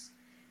animals.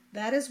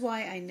 That is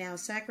why I now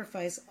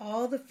sacrifice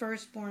all the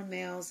firstborn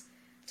males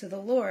to the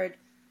Lord,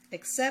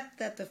 except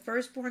that the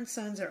firstborn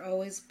sons are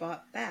always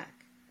bought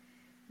back.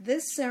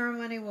 This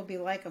ceremony will be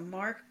like a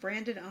mark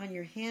branded on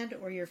your hand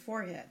or your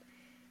forehead.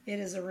 It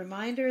is a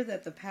reminder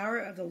that the power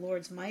of the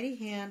Lord's mighty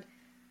hand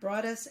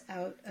brought us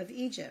out of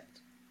Egypt.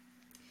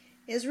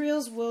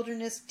 Israel's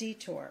wilderness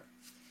detour.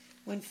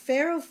 When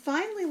Pharaoh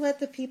finally let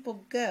the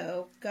people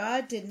go,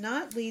 God did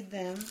not lead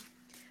them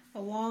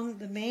along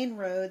the main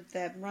road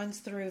that runs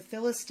through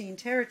Philistine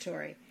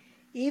territory,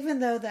 even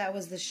though that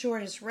was the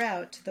shortest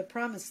route to the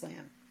Promised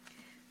Land.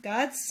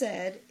 God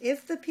said,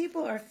 if the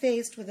people are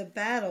faced with a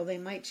battle, they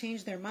might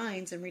change their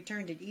minds and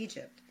return to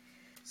Egypt.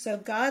 So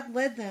God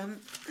led them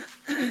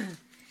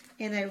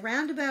in a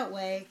roundabout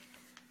way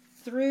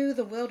through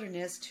the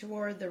wilderness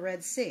toward the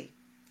Red Sea.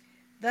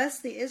 Thus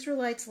the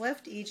Israelites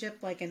left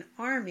Egypt like an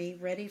army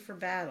ready for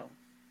battle.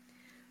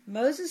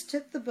 Moses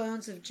took the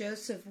bones of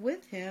Joseph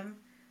with him,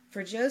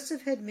 for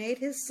Joseph had made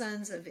his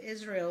sons of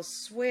Israel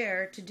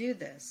swear to do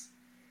this.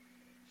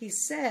 He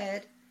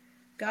said,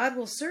 God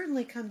will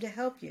certainly come to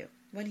help you.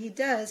 When he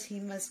does,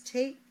 you must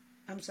take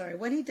my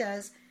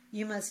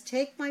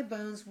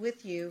bones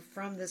with you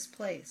from this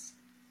place.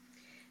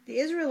 The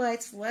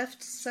Israelites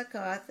left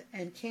Succoth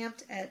and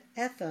camped at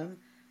Etham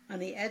on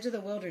the edge of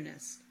the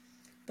wilderness.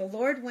 The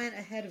Lord went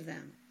ahead of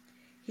them.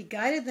 He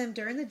guided them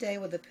during the day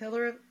with a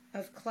pillar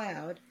of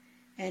cloud,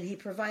 and he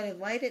provided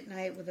light at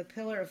night with a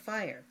pillar of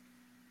fire.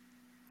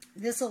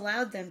 This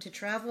allowed them to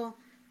travel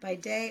by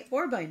day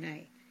or by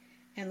night,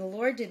 and the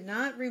Lord did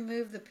not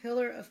remove the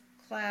pillar of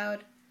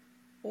cloud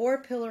or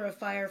pillar of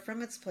fire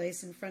from its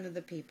place in front of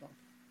the people.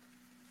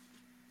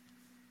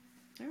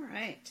 All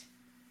right.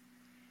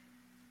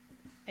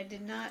 I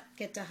did not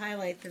get to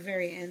highlight the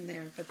very end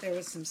there, but there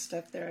was some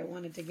stuff there I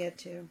wanted to get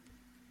to.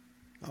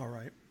 All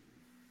right.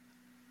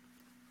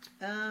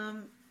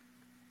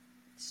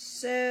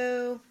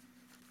 So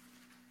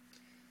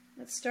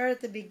let's start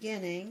at the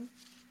beginning.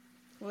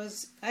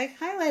 I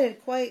highlighted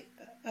quite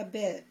a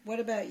bit. What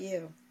about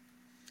you?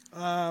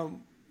 Well,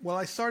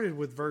 I started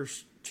with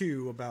verse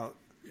 2 about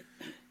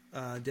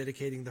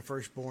dedicating the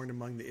firstborn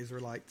among the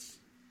Israelites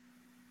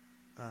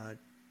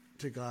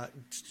to God.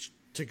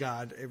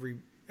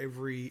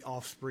 Every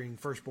offspring,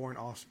 firstborn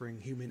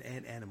offspring, human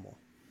and animal,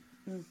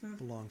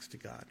 belongs to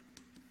God.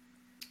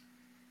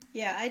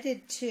 Yeah, I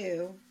did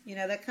too. You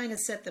know, that kind of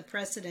set the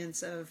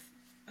precedence of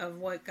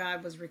what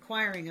God was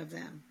requiring of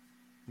them,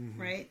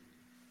 right?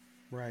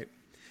 Right.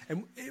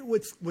 And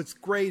what's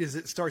great is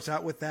it starts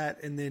out with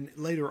that, and then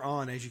later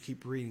on, as you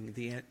keep reading,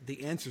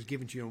 the answer is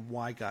given to you on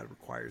why God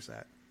requires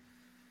that.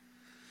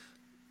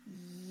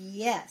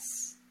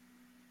 Yes.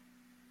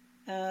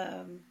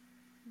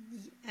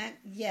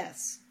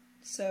 Yes.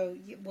 So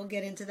we'll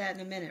get into that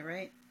in a minute,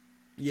 right?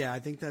 Yeah, I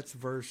think that's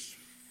verse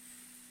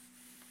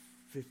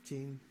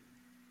 14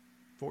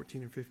 or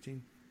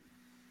 15.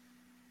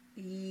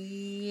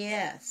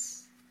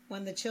 Yes.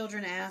 When the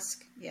children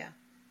ask, yeah,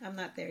 I'm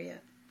not there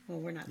yet. Well,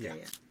 we're not there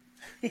yet.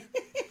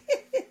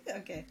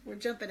 Okay, we're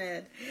jumping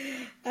ahead.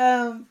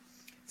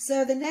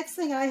 So the next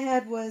thing I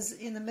had was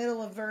in the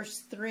middle of verse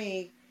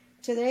 3.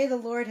 Today the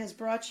Lord has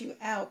brought you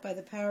out by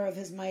the power of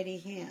his mighty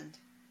hand.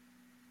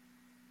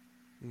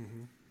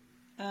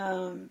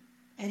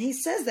 And he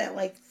says that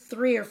like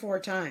 3 or 4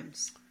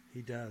 times.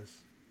 He does.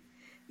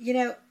 You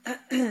know,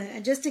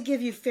 and just to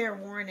give you fair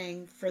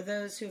warning for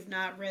those who have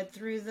not read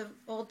through the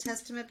Old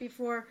Testament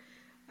before,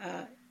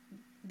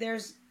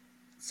 there's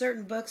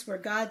certain books where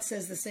God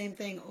says the same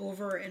thing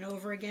over and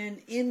over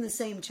again in the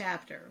same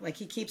chapter. Like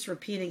he keeps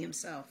repeating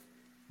himself.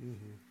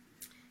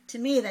 To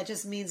me, that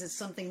just means it's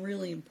something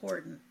really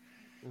important.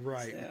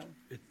 Right.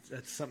 So.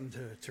 That's something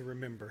to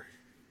remember.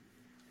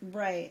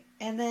 Right.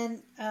 And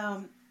then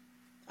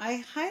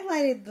I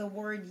highlighted the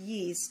word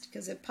yeast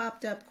because it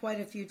popped up quite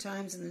a few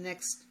times in the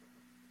next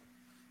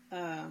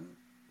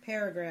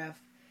paragraph.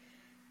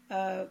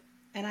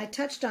 And I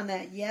touched on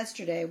that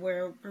yesterday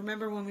where,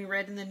 remember when we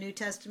read in the New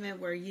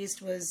Testament where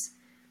yeast was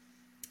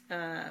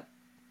a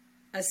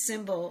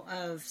symbol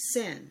of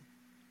sin?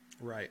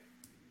 Right.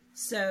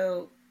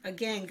 So,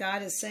 again,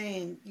 God is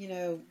saying, you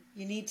know,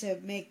 you need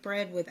to make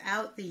bread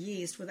without the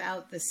yeast,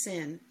 without the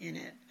sin in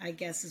it, I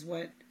guess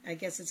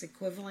it's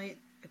equivalent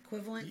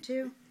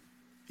to.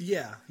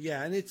 Yeah,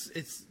 and it's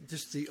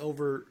just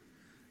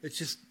it's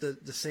just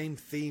the same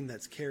theme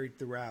that's carried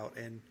throughout,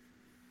 and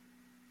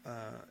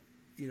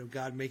you know,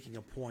 God making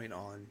a point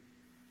on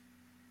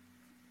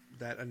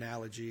that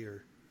analogy,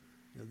 or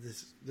you know,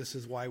 this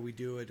is why we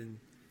do it, and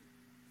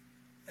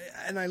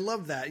I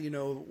love that, you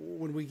know,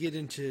 when we get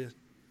into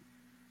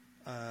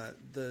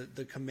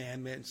the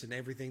commandments and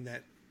everything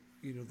that,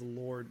 you know, the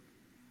Lord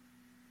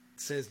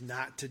says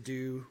not to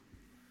do.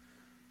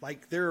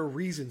 Like, there are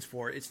reasons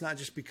for it. It's not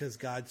just because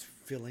God's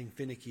feeling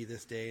finicky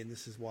this day and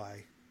this is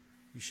why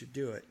you should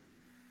do it.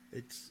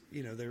 It's,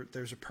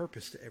 there's a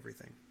purpose to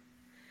everything.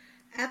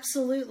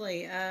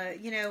 Absolutely.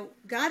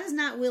 God is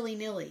not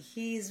willy-nilly.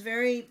 He's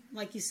very,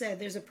 like you said,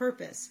 there's a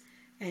purpose.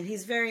 And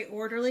he's very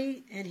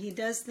orderly, and he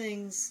does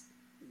things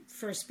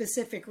for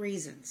specific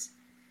reasons.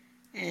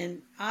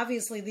 And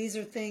obviously these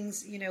are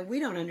things, we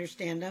don't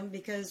understand them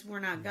because we're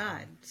not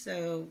God.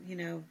 So,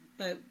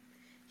 but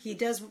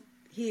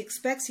he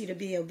expects you to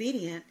be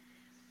obedient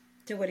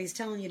to what he's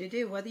telling you to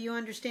do, whether you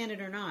understand it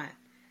or not.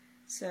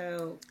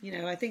 So,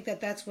 I think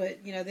that's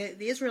what, the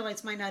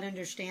Israelites might not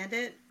understand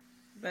it,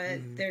 but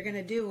they're going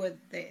to do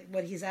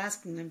what he's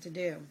asking them to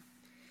do.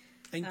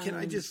 And can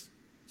I just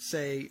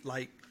say,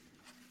 like,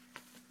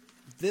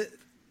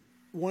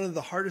 one of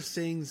the hardest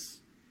things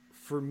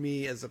for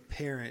me as a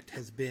parent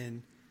has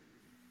been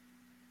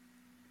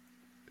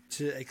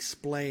to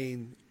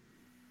explain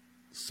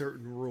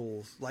certain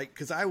rules. Like,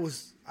 because I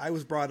was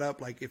brought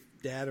up, like, if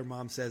dad or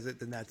mom says it,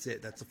 then that's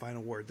it. That's the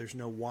final word. There's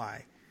no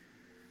why.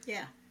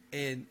 Yeah.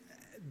 And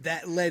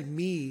that led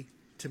me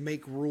to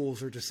make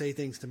rules or to say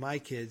things to my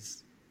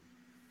kids.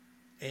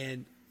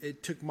 And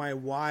it took my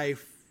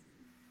wife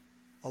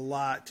a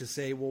lot to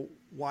say, well,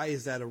 why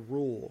is that a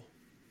rule?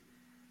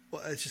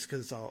 Well, it's just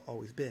because it's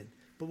always been.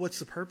 But what's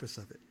the purpose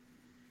of it?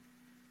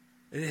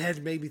 And it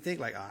had made me think,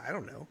 like, I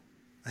don't know.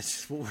 That's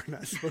just what we're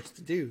not supposed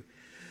to do.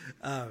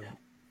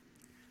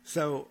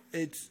 So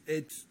it's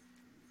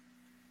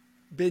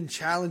been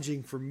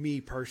challenging for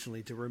me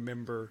personally to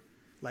remember,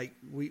 like,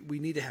 we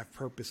need to have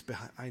purpose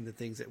behind the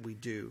things that we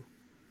do,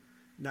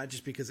 not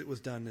just because it was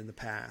done in the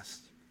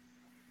past.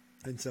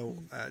 And so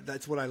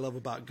that's what I love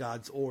about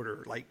God's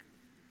order. Like,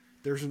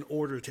 there's an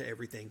order to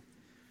everything.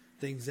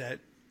 Things that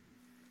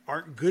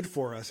aren't good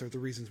for us are the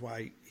reasons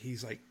why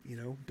he's like,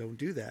 don't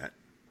do that.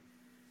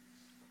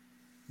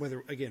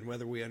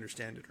 Whether we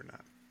understand it or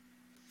not.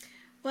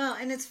 Well,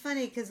 and it's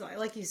funny because,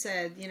 like you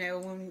said,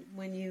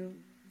 when you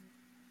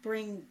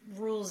bring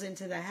rules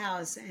into the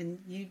house, and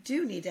you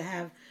do need to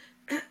have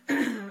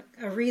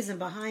a reason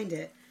behind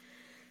it.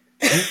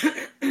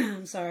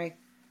 I'm sorry.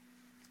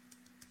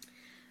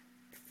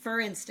 For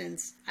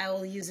instance, I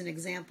will use an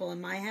example in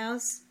my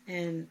house,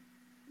 and,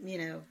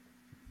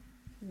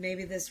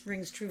 maybe this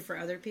rings true for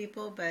other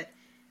people, but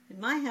in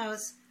my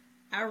house,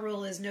 our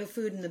rule is no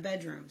food in the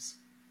bedrooms.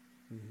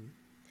 Mm-hmm.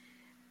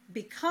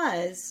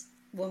 Because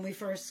when we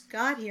first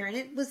got here, and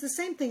it was the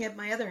same thing at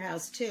my other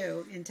house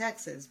too, in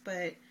Texas,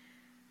 but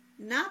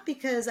not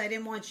because I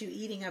didn't want you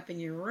eating up in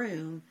your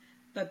room,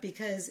 but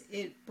because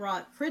it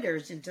brought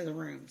critters into the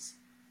rooms,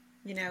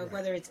 right.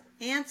 Whether it's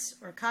ants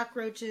or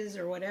cockroaches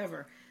or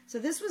whatever. So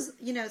this was,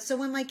 so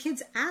when my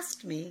kids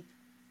asked me,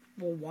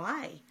 well,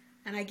 why?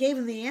 And I gave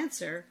them the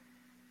answer,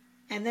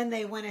 and then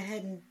they went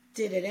ahead and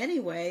did it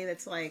anyway.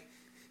 That's like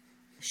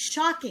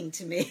shocking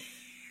to me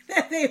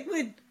that they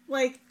would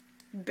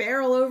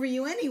barrel over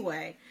you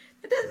anyway.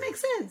 It doesn't make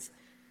sense.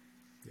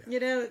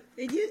 Yeah.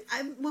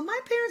 When my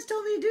parents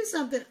told me to do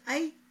something,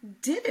 I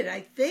did it,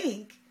 I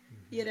think.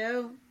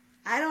 Mm-hmm.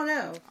 I don't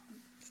know.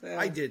 So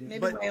I didn't. Maybe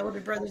but my older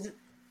brothers...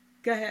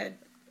 Go ahead.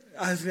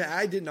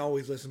 I didn't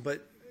always listen,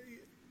 but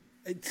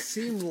it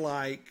seemed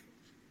like,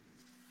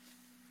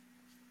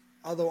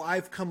 although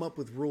I've come up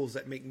with rules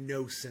that make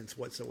no sense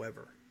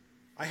whatsoever,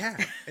 I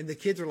have. And the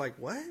kids are like,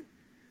 what?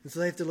 And so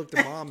they have to look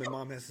to mom, and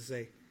mom has to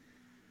say,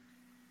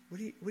 What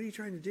are you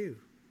trying to do?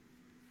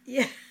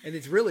 Yeah. And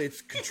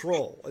it's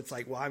control. It's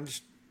like, well, I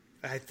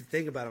have to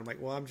think about it. I'm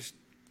like, well,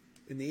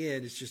 in the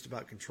end, it's just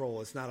about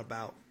control. It's not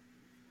about,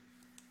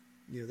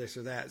 this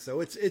or that. So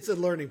it's a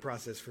learning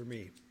process for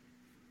me.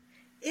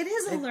 It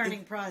is a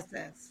learning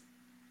process.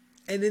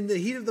 And in the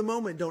heat of the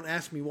moment, don't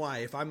ask me why.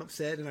 If I'm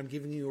upset and I'm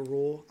giving you a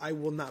rule, I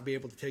will not be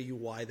able to tell you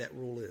why that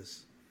rule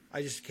is.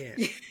 I just can't.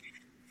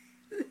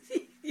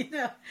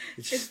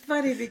 It's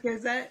funny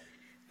because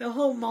the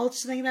whole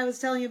mulch thing that I was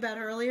telling you about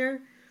earlier.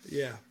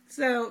 Yeah.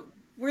 So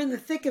we're in the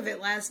thick of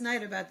it last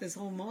night about this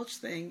whole mulch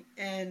thing.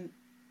 And,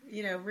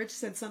 Rich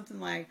said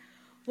something like,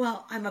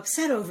 well, I'm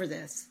upset over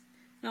this.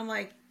 And I'm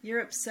like,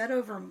 you're upset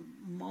over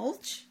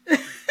mulch? I'm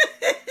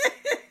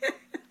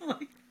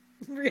like,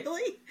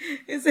 really?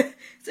 Is it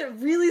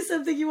really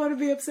something you want to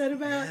be upset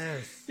about?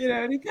 Yes.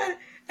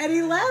 And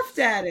he laughed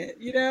at it.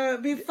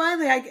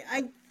 Finally,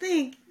 I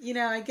think,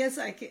 I guess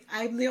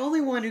I'm the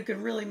only one who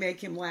can really make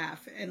him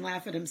laugh and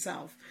laugh at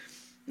himself,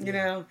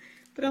 know.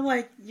 But I'm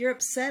like, you're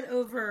upset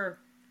over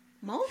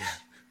mulch? Yeah.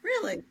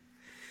 Really?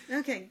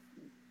 Okay.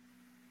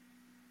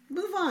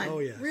 Move on. Oh,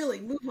 yes.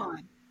 Really, move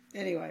on.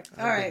 Anyway,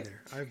 all right.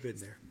 I've been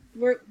there.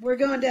 We're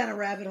going down a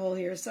rabbit hole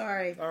here.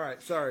 Sorry. All right.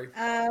 Sorry.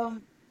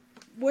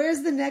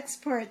 Where's the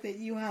next part that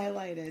you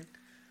highlighted?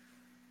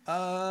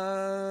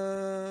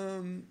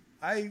 I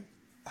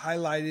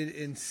highlighted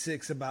in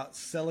 6 about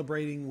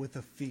celebrating with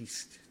a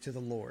feast to the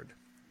Lord.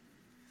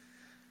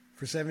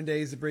 For 7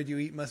 days, the bread you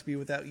eat must be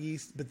without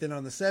yeast, but then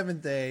on the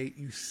 7th day,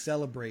 you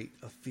celebrate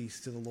a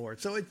feast to the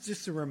Lord. So it's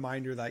just a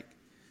reminder, like,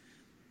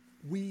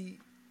 we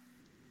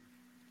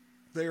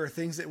there are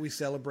things that we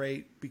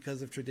celebrate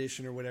because of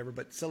tradition or whatever,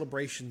 but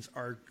celebrations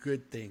are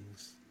good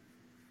things.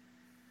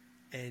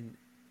 And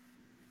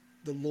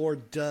the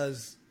Lord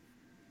does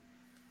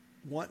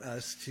want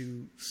us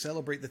to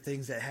celebrate the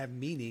things that have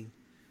meaning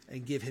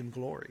and give him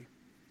glory.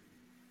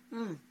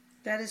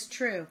 That is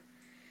true.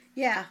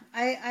 Yeah,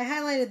 I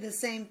highlighted the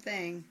same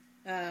thing.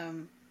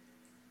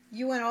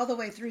 You went all the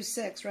way through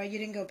 6, right? You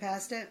didn't go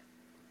past it?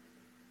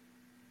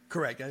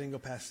 Correct. I didn't go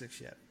past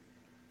 6 yet.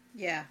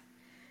 Yeah.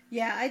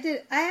 Yeah, I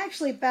did. I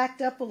actually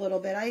backed up a little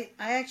bit. I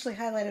actually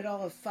highlighted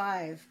all of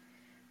 5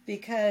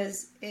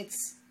 because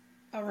it's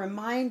a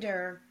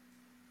reminder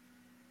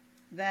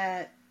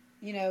that,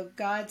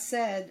 God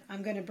said,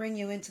 I'm going to bring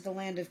you into the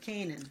land of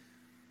Canaan.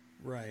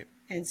 Right.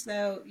 And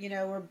so,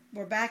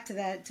 we're back to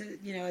that,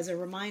 as a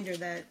reminder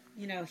that,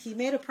 he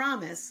made a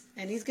promise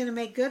and he's going to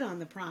make good on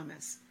the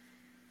promise.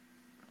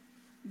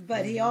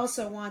 But he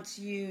also wants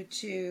you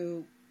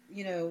to,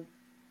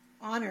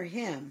 honor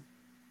him,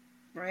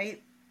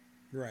 right?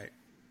 Right.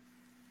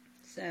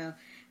 So,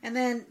 and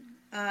then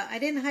I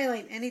didn't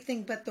highlight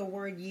anything but the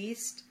word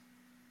yeast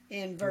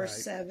in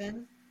verse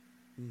 7.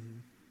 Mm-hmm.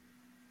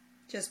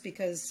 Just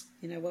because,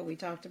 what we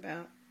talked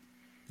about.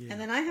 Yeah. And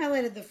then I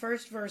highlighted the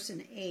first verse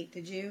in 8.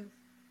 Did you?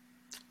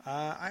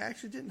 I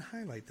actually didn't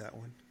highlight that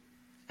one.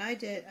 I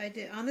did.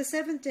 On the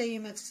 7th day, you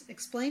must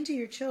explain to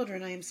your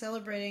children, I am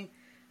celebrating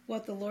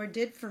what the Lord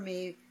did for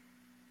me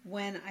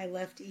when I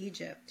left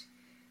Egypt.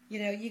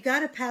 You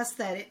got to pass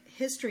that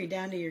history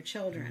down to your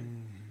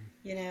children.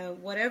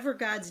 Whatever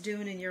God's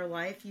doing in your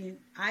life,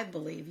 I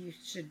believe you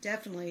should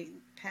definitely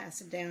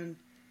pass it down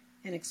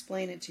and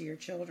explain it to your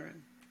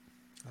children.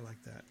 I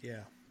like that.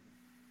 Yeah.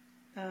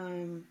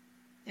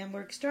 And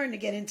we're starting to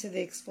get into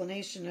the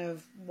explanation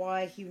of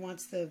why he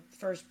wants the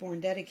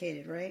firstborn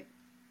dedicated, right?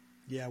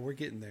 Yeah, we're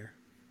getting there.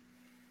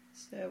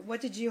 So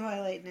what did you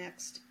highlight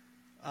next?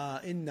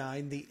 In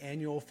 9, the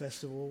annual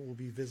festival will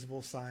be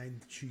visible sign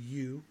to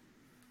you,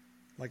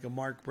 like a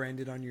mark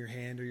branded on your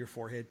hand or your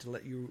forehead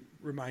to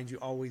remind you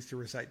always to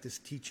recite this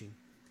teaching.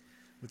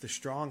 With a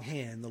strong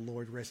hand, the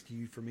Lord rescued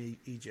you from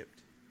Egypt.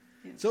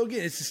 Yeah. So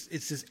again, it's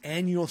this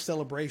annual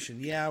celebration.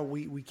 Yeah,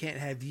 we can't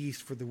have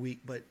yeast for the week,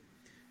 but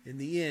in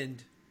the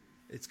end,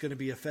 it's going to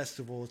be a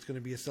festival. It's going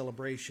to be a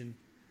celebration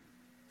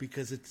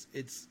because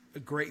it's a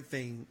great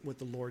thing what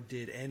the Lord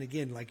did. And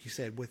again, like you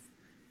said, with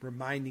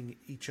reminding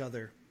each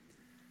other,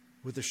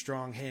 with a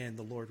strong hand,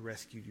 the Lord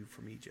rescued you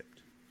from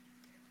Egypt.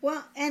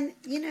 Well, and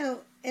these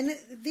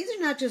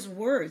are not just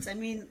words. I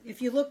mean,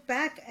 if you look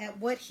back at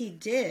what he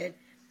did,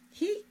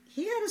 he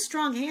had a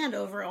strong hand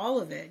over all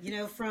of it.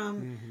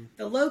 From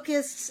the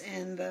locusts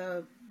and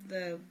the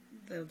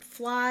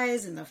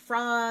flies and the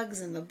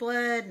frogs and the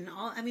blood and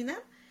all. I mean,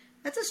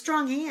 that's a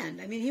strong hand.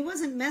 I mean, he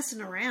wasn't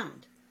messing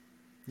around.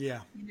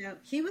 Yeah.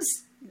 He was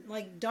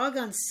like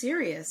doggone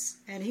serious,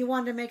 and he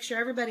wanted to make sure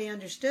everybody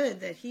understood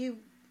that he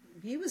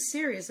was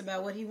serious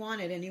about what he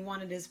wanted, and he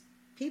wanted his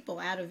people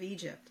out of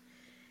Egypt.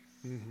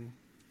 Mm-hmm.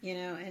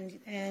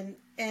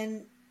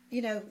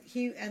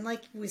 And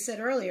like we said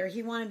earlier,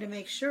 he wanted to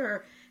make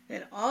sure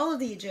that all of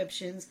the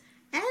Egyptians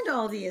and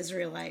all the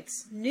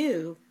Israelites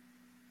knew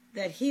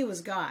that he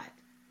was God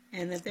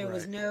and that there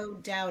was no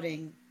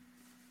doubting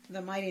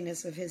the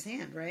mightiness of his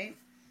hand, right?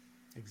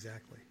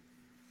 Exactly.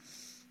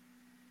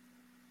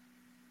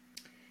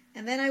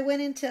 And then I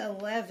went into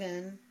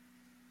 11.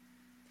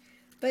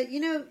 But,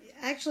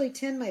 actually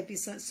 10 might be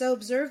some. So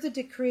observe the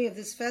decree of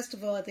this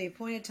festival at the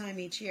appointed time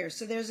each year.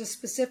 So there's a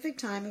specific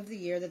time of the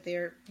year that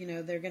they're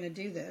going to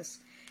do this.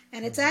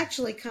 And it's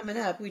actually coming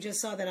up. We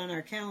just saw that on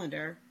our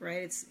calendar,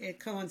 right? It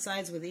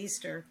coincides with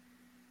Easter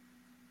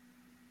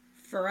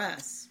for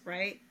us,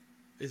 right?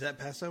 Is that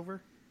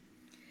Passover?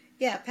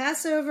 Yeah,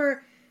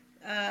 Passover,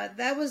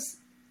 that was...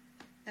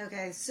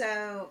 Okay,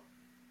 so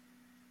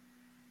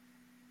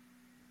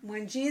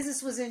when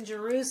Jesus was in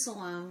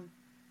Jerusalem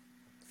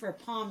for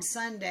Palm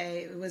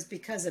Sunday, it was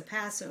because of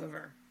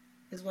Passover,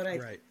 is what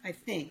I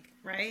think,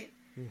 right?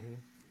 Mm-hmm.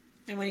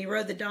 And when he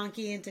rode the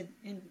donkey into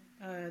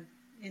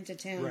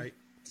town,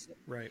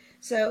 right.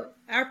 So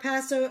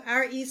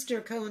our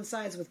Easter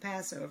coincides with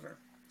Passover.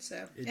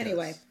 So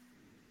anyway,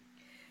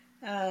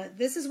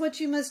 this is what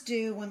you must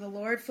do when the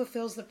Lord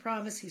fulfills the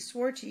promise He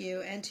swore to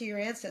you and to your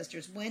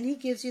ancestors. When He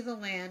gives you the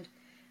land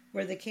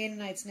where the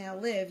Canaanites now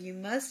live, you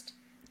must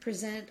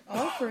present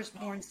all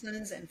firstborn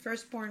sons and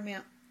firstborn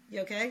male. You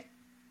okay?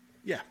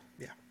 Yeah.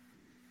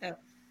 Oh.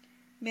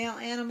 Male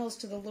animals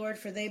to the Lord,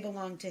 for they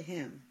belong to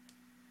Him.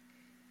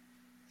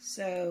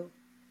 So,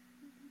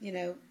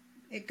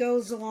 it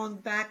goes along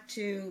back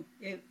to,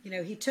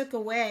 He took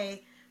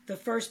away the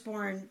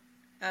firstborn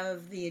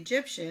of the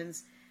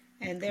Egyptians,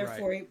 and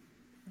therefore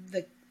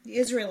the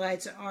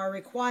Israelites are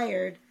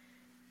required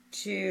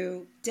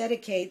to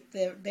dedicate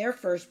their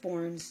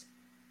firstborns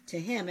to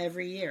Him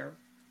every year.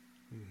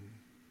 Mm-hmm.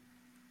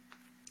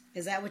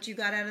 Is that what you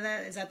got out of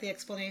that? Is that the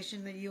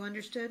explanation that you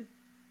understood?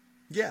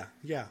 Yeah.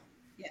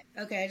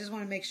 Okay, I just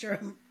want to make sure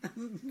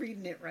I'm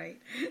reading it right.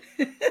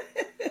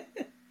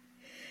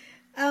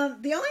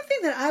 The only thing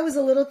that I was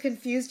a little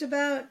confused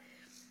about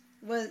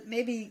was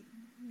maybe,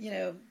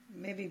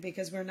 maybe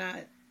because we're not,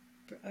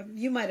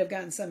 you might have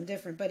gotten something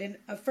different, but in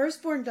a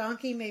firstborn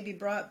donkey may be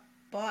bought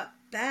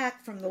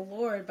back from the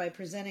Lord by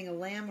presenting a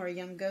lamb or a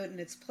young goat in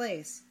its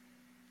place.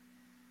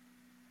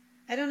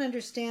 I don't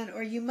understand.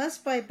 Or you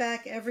must buy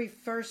back every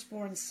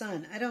firstborn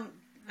son. I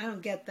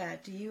don't get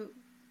that. Do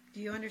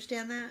you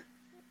understand that?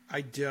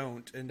 I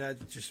don't, and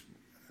that just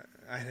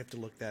I have to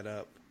look that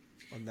up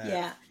on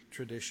that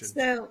tradition.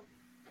 So,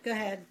 go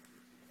ahead.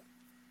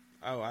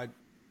 Oh, I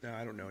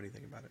don't know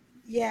anything about it.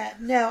 Yeah,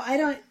 no, I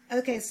don't.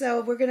 Okay,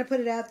 so we're going to put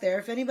it out there.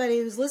 If anybody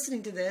who's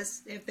listening to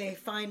this, if they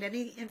find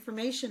any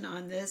information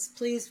on this,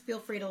 please feel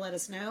free to let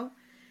us know.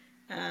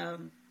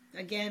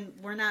 Again,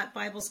 we're not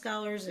Bible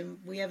scholars and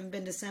we haven't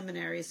been to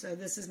seminary, so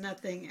this is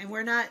nothing. And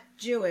we're not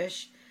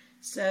Jewish,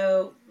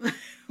 so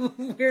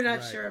we're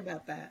not sure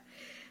about that.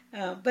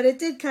 But it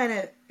did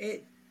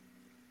it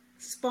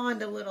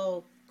spawned a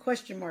little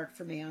question mark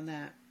for me on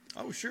that.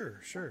 Oh,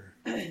 sure.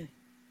 And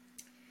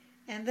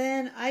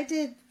then I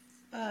did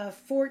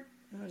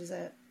what is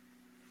that?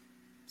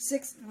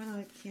 6, well,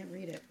 I can't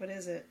read it. What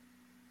is it?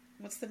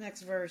 What's the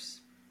next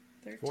verse?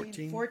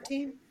 13?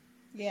 14?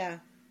 Yeah.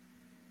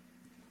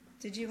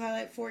 Did you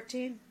highlight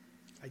 14?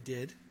 I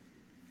did.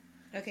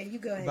 Okay, you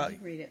go ahead. You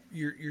read it.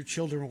 Your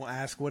children will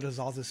ask, what does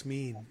all this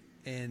mean?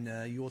 And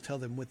you will tell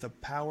them, with the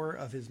power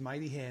of his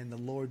mighty hand, the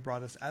Lord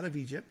brought us out of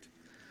Egypt,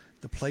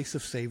 the place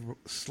of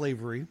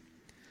slavery.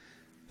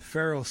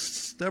 Pharaoh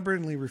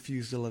stubbornly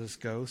refused to let us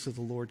go, so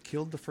the Lord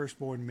killed the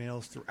firstborn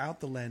males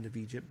throughout the land of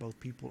Egypt, both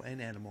people and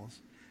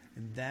animals.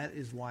 And that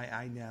is why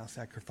I now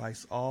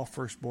sacrifice all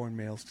firstborn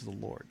males to the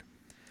Lord,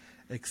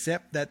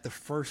 except that the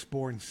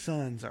firstborn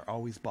sons are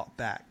always bought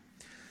back.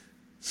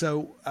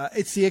 So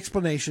it's the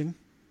explanation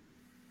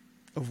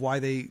of why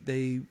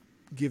they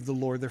give the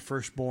Lord their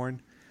firstborn.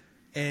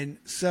 And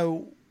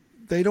so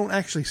they don't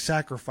actually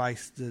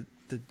sacrifice the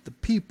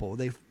people.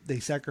 They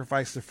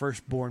sacrifice the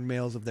firstborn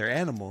males of their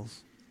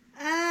animals.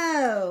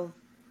 Oh.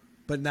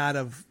 But not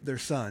of their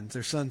sons.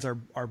 Their sons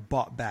are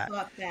bought back.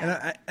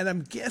 And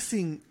I'm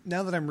guessing,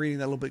 now that I'm reading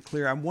that a little bit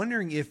clearer, I'm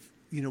wondering if,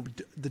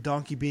 the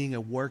donkey being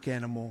a work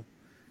animal,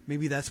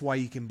 maybe that's why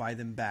you can buy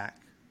them back.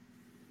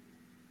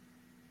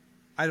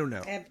 I don't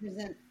know.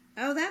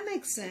 Oh, that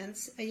makes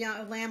sense.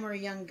 A lamb or a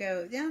young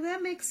goat. Yeah,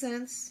 that makes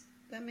sense.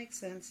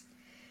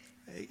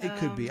 It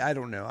could be. I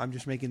don't know. I'm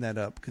just making that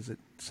up because it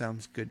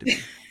sounds good to me.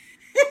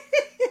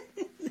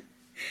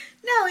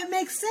 No, it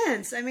makes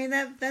sense. I mean,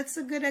 that's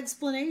a good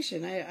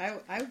explanation.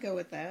 I would go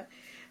with that.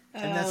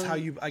 And that's how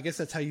I guess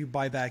that's how you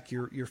buy back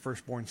your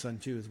firstborn son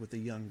too, is with a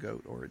young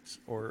goat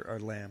or a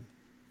lamb.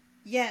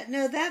 Yeah,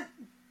 no,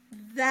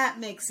 that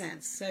makes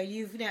sense.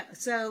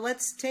 So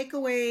let's take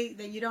away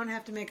that you don't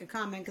have to make a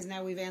comment because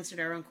now we've answered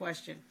our own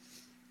question.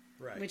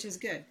 Right. Which is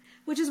good.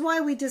 Which is why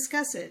we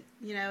discuss it.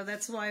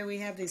 That's why we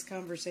have these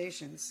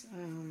conversations.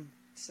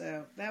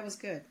 So that was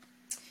good.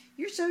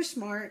 You're so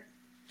smart.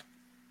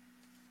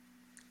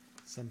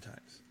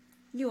 Sometimes.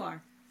 You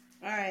are.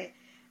 All right.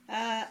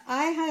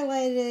 I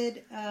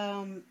highlighted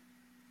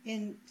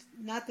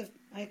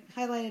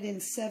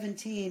in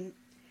 17.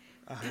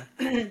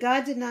 Uh-huh.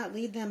 God did not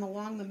lead them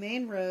along the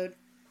main road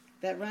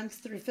that runs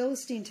through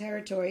Philistine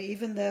territory,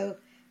 even though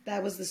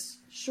that was the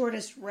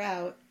shortest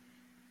route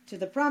to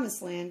the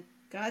promised land.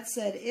 God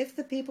said if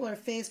the people are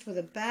faced with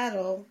a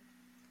battle,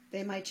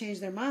 they might change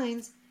their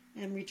minds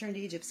and return to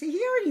Egypt. See,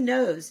 he already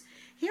knows.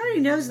 He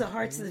already knows the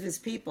hearts of his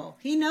people.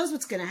 He knows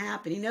what's going to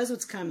happen. He knows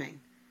what's coming.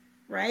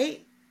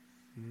 Right?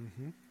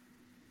 Mm-hmm.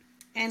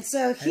 And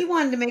so he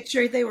wanted to make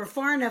sure they were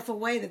far enough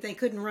away that they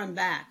couldn't run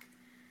back.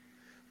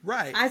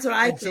 Right. That's what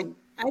I think.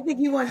 I think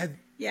he wanted...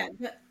 Yeah,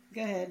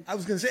 go ahead. I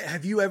was going to say,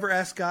 have you ever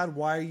asked God,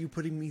 why are you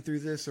putting me through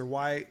this? Or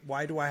why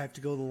do I have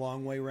to go the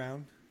long way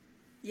around?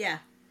 Yeah.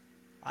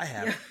 I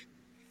have.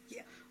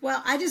 Yeah.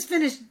 Well, I just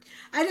finished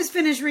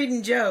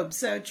reading Job,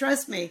 so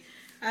trust me,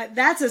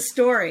 that's a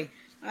story.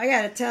 I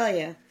got to tell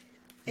you,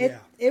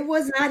 it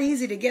was not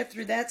easy to get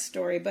through that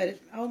story, but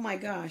oh my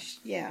gosh,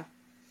 yeah.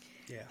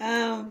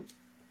 Yeah.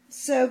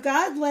 So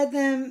God led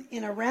them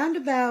in a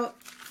roundabout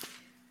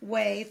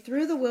way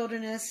through the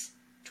wilderness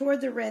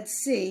toward the Red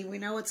Sea. We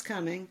know what's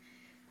coming.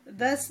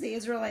 Thus, the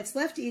Israelites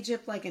left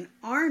Egypt like an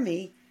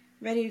army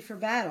ready for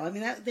battle. I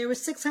mean, there were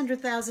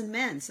 600,000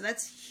 men, so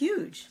that's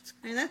huge.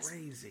 That's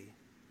crazy.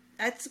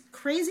 That's a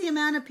crazy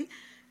amount of people.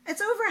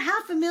 It's over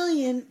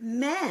 500,000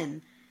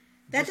 men.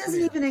 That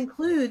doesn't even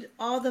include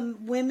all the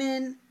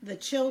women, the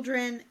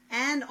children,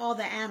 and all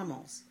the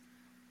animals.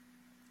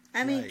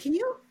 I mean, can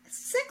you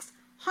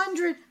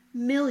 600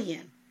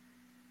 million?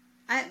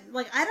 I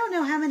don't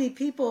know how many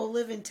people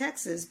live in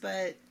Texas,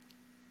 but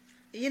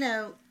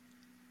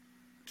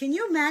can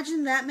you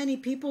imagine that many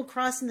people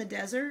crossing the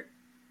desert?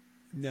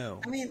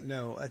 No. I mean,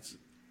 no, it's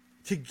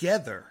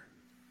together.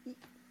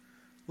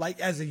 Like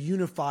as a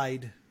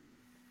unified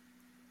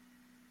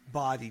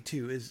body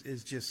too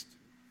is just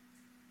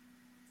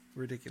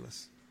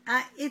ridiculous.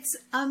 It's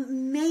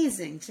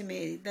amazing to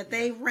me that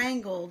they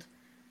wrangled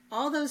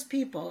all those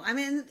people. I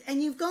mean,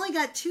 and you've only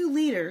got 2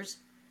 leaders.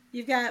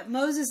 You've got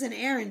Moses and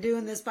Aaron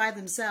doing this by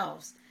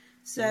themselves.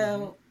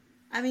 So,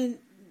 I mean,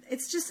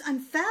 it's just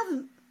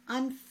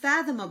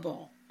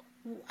unfathomable.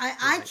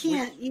 I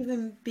can't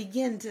even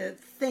begin to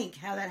think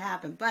how that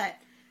happened. But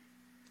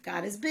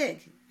God is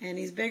big, and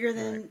He's bigger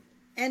than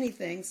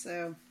anything.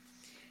 So,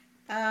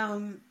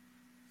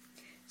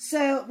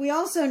 so we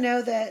also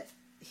know that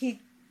He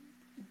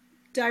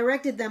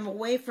directed them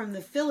away from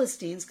the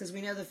Philistines, because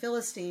we know the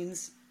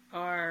Philistines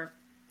are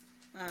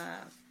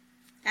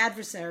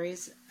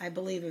adversaries, I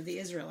believe, of the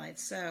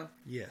Israelites. So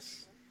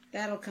Yes.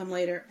 that'll come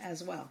later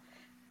as well.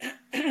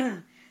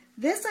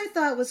 This I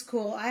thought was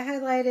cool. I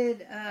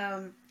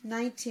highlighted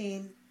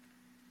 19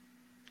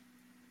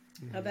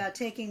 about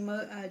taking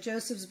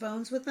Joseph's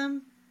bones with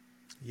them.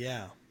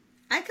 Yeah.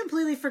 I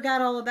completely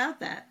forgot all about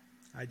that.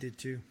 I did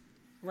too.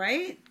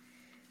 Right?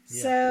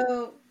 Yeah.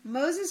 So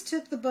Moses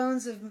took the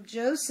bones of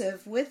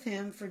Joseph with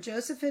him, for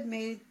Joseph had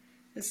made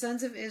the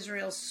sons of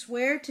Israel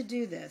swear to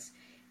do this.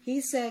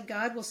 He said,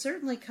 God will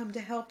certainly come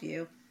to help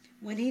you.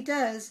 When He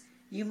does,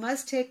 you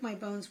must take my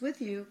bones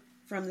with you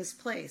from this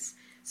place.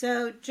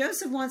 So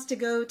Joseph wants to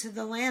go to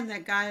the land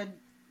that God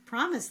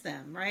promised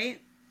them,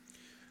 right?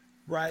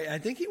 Right. I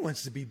think he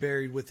wants to be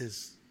buried with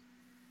his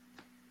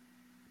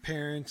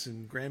parents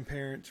and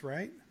grandparents,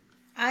 right?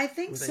 I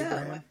think With so.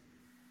 Abraham?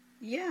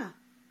 Yeah.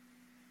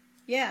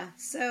 Yeah.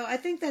 So I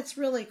think that's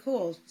really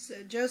cool. So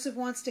Joseph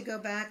wants to go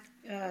back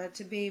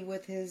to be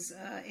with his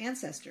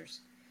ancestors.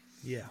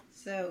 Yeah.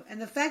 So,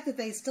 and the fact that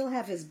they still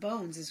have his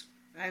bones is,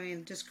 I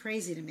mean, just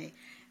crazy to me.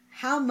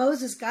 How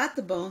Moses got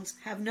the bones,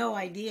 have no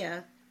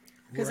idea.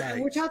 Because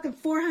Right. we're talking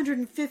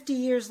 450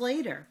 years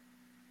later.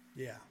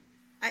 Yeah.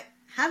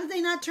 How did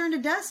they not turn to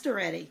dust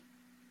already?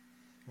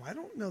 Well, I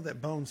don't know that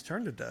bones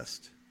turn to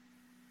dust.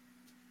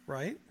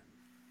 Right?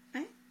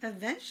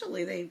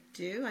 Eventually they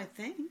do, I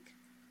think.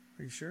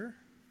 Are you sure?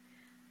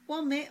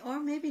 Well, or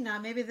maybe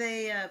not. Maybe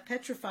they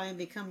petrify and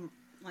become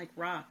like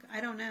rock. I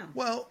don't know.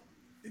 Well,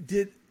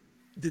 did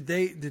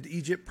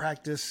Egypt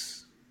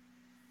practice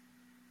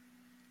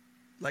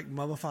like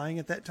mummifying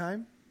at that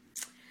time?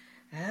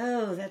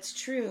 Oh, that's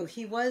true.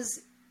 He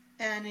was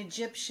an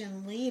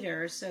Egyptian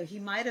leader, so he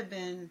might have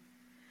been,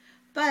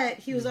 but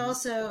he was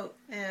also,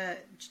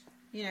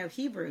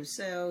 Hebrew,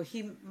 so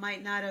he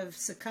might not have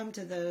succumbed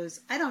to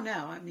those. I don't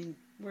know. I mean,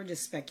 we're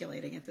just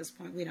speculating at this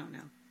point. We don't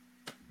know.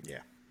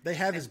 Yeah. They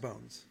have his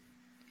bones.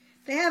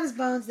 They have his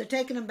bones. They're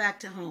taking him back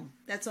to home.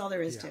 That's all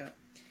there is to it.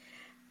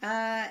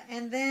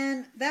 And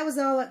then that was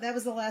all. That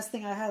was the last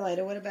thing I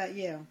highlighted. What about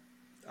you?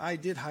 I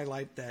did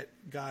highlight that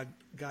God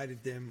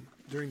guided them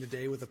during the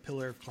day with a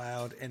pillar of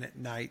cloud and at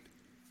night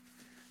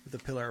with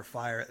a pillar of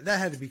fire. That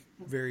had to be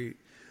very...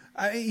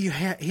 he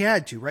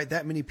had to, right?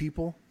 That many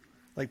people?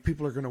 Like,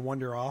 people are going to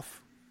wander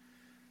off,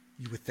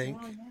 you would think.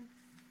 Oh, yeah.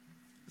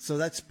 So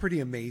that's pretty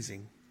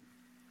amazing.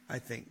 I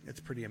think it's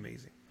pretty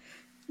amazing.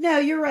 No,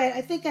 you're right.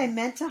 I think I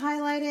meant to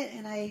highlight it,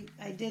 and I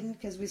didn't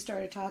because we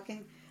started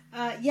talking.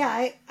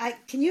 Again,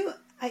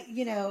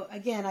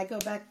 I go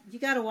back. You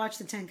got to watch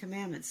the Ten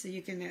Commandments so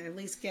you can at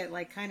least get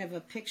like kind of a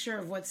picture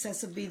of what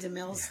Cecil B.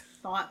 DeMille's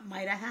thought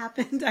might have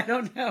happened. I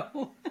don't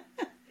know.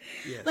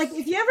 Yes. Like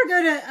if you ever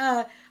go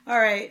to, all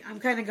right,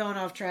 I'm kind of going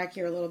off track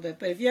here a little bit,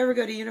 but if you ever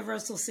go to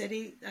Universal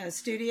City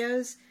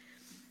Studios,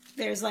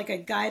 there's like a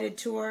guided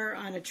tour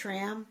on a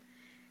tram,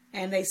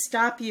 and they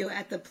stop you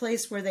at the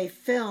place where they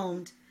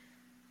filmed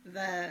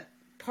the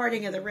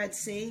parting of the Red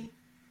Sea.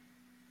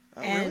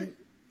 Oh, And really?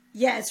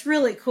 yeah, it's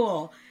really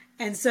cool.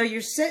 And so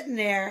you're sitting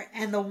there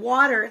and the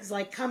water is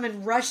like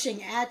coming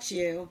rushing at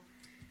you.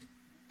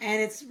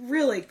 And it's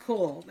really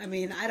cool. I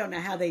mean, I don't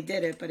know how they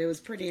did it, but it was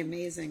pretty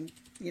amazing.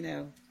 You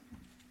know,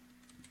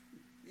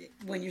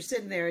 when you're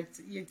sitting there,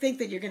 you think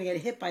that you're going to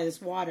get hit by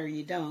this water.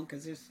 You don't,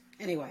 because there's,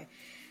 anyway.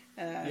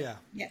 Yeah.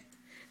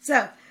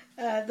 So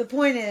the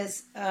point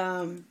is,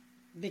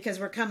 because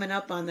we're coming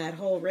up on that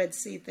whole Red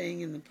Sea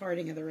thing and the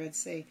parting of the Red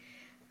Sea,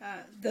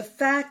 the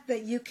fact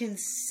that you can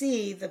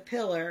see the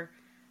pillar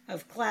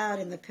of cloud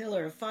and the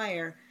pillar of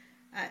fire,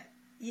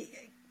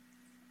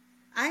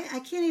 I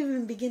can't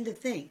even begin to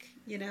think,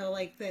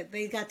 like that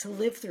they got to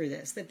live through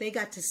this, that they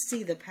got to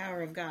see the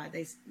power of God.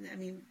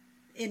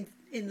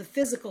 In the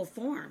physical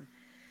form.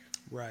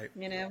 Right.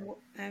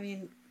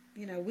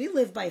 We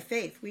live by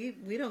faith.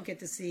 We don't get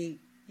to see,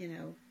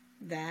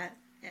 that.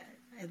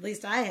 At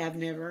least I have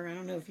never. I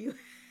don't know if you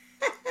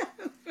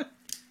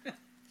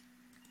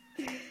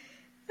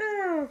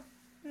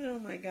Oh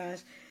my gosh.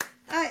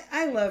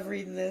 I love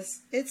reading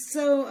this. It's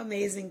so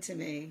amazing to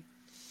me.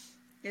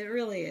 It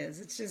really is.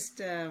 It's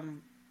just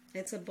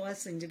it's a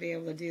blessing to be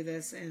able to do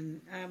this,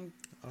 and I'm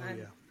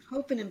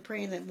hoping and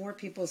praying that more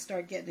people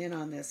start getting in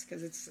on this,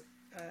 because it's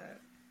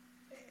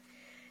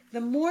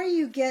the more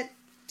you get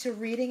to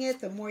reading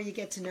it, the more you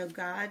get to know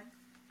God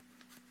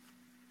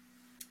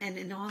and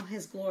in all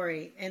His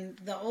glory. And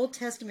the Old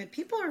Testament,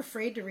 people are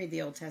afraid to read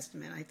the Old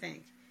Testament, I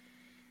think.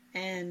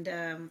 And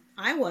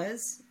I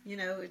was,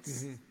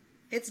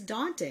 it's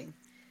daunting.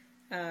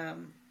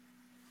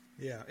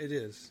 Yeah, it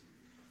is.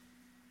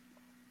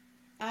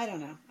 I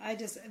don't know.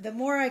 The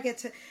more I get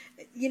to,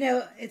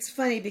 it's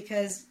funny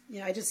because,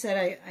 I just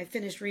said I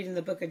finished reading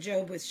the book of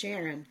Job with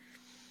Sharon.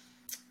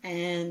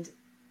 And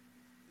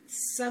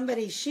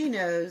somebody she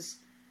knows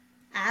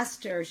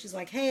asked her, she's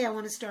like, hey, I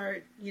want to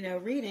start,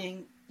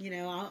 reading,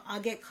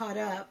 I'll get caught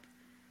up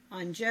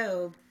on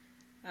Job,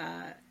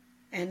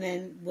 and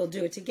then we'll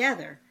do it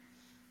together.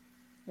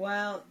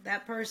 Well,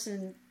 that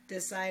person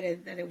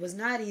decided that it was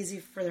not easy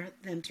for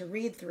them to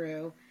read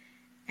through,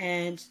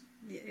 and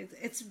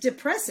it's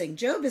depressing.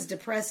 Job is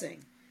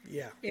depressing.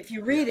 Yeah. If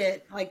you read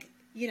it, I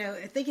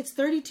think it's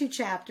 32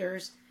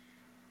 chapters,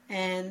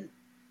 and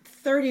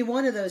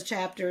 31 of those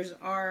chapters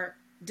are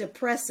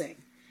depressing.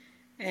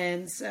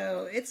 And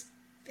so it's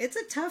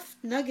a tough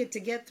nugget to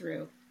get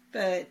through.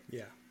 But,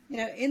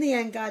 in the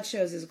end, God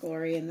shows his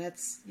glory, and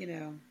that's,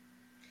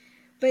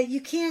 But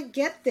you can't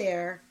get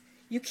there.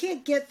 You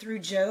can't get through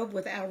Job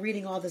without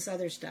reading all this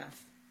other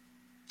stuff.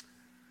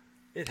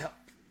 It helps.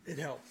 It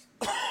helps.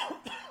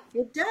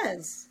 It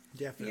does.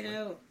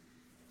 Definitely.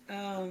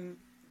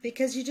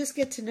 Because you just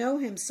get to know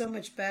him so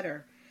much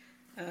better.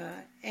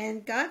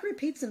 And God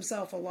repeats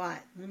himself a lot.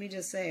 Let me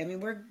just say. I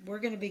mean, we're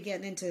going to be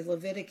getting into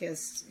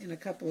Leviticus in a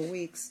couple of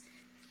weeks.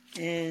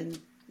 And,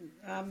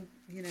 I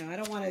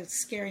don't want to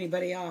scare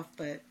anybody off,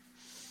 but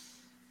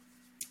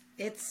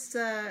it's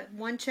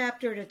one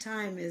chapter at a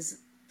time is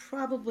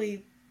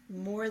probably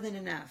more than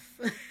enough.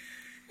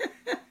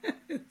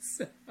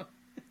 So,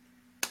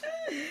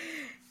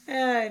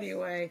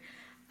 anyway,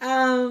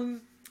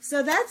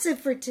 so that's it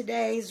for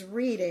today's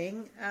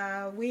reading.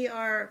 We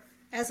are,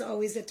 as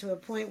always, to a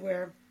point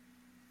where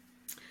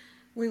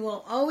we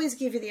will always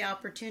give you the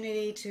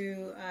opportunity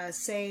to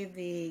say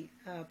the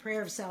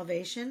prayer of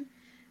salvation.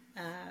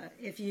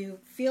 If you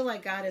feel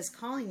like God is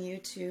calling you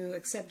to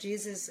accept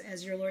Jesus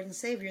as your Lord and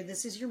Savior,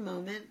 this is your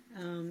moment.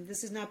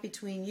 This is not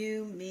between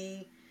you,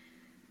 me,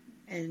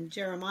 and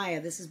Jeremiah.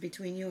 This is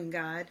between you and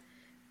God.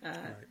 Right.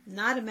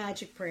 Not a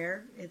magic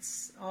prayer.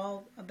 It's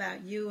all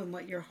about you and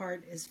what your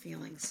heart is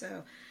feeling.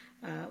 So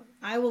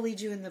I will lead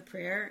you in the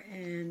prayer,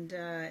 and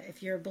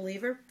if you're a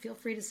believer, feel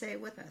free to say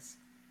it with us.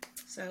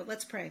 So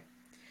let's pray.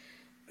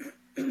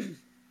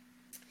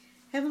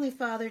 Heavenly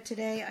Father,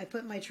 today I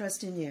put my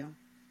trust in you.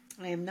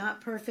 I am not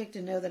perfect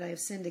and know that I have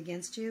sinned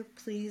against you.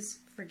 Please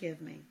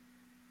forgive me.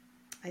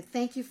 I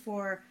thank you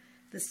for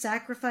the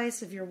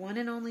sacrifice of your one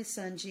and only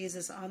Son,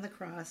 Jesus, on the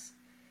cross.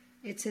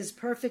 It's his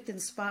perfect and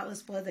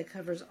spotless blood that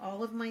covers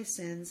all of my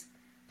sins,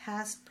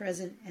 past,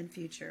 present, and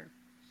future.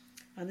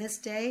 On this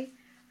day,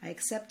 I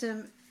accept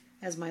him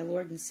as my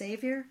Lord and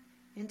Savior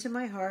into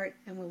my heart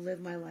and will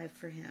live my life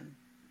for him.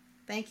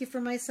 Thank you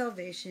for my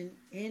salvation.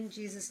 In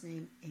Jesus'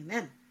 name,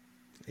 amen.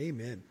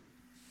 Amen.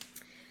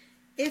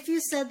 If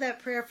you said that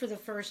prayer for the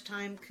first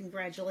time,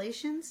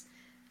 congratulations.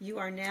 You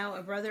are now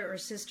a brother or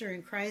sister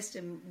in Christ,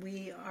 and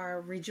we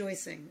are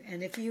rejoicing.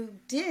 And if you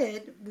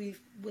did, we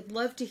would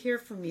love to hear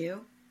from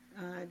you.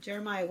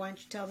 Jeremiah, why don't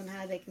you tell them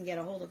how they can get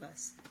a hold of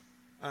us?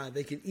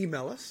 They can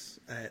email us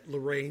at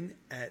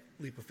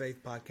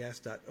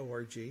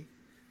Lorraine@leapoffaithpodcast.org,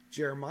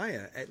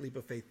 Jeremiah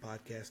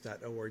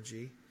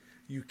 @leapoffaithpodcast.org.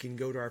 You can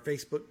go to our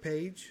Facebook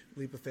page,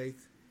 Leap of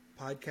Faith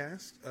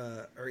Podcast,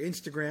 or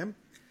Instagram.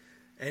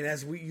 And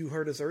as you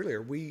heard us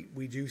earlier, we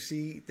do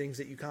see things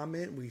that you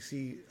comment. We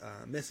see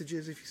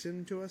messages if you send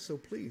them to us. So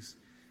please,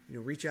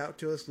 reach out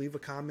to us, leave a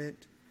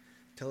comment,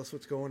 tell us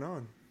what's going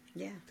on.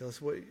 Yeah. Tell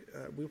us what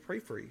we'll pray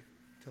for you.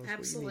 Tell us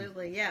Absolutely,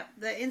 what you need. Yeah.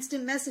 The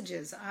instant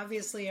messages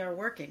obviously are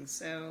working.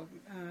 So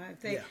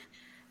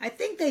I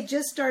think they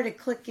just started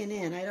clicking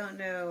in. I don't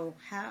know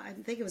how. I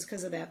think it was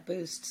because of that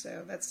boost.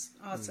 So that's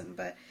awesome.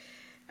 But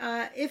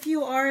if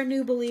you are a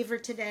new believer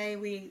today,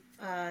 we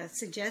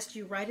suggest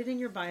you write it in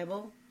your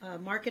Bible,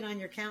 mark it on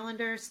your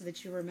calendar so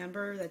that you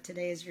remember that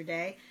today is your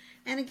day.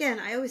 And again,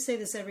 I always say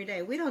this every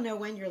day. We don't know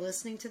when you're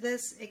listening to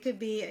this. It could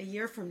be a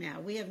year from now.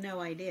 We have no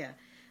idea.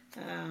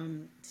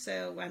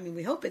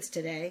 We hope it's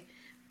today.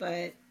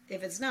 But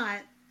if it's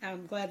not,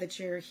 I'm glad that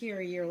you're here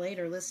a year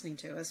later listening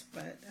to us.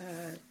 But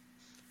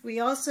we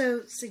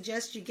also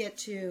suggest you get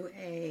to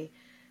a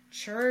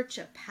church,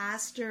 a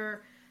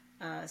pastor,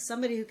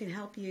 somebody who can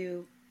help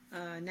you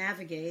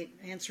navigate,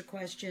 answer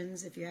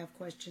questions if you have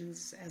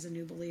questions as a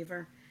new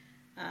believer,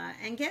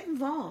 and get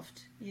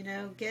involved.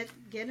 Get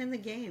in the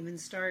game and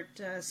start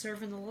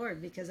serving the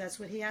Lord, because that's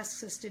what he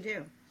asks us to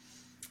do.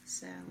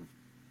 So,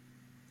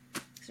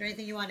 is there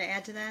anything you want to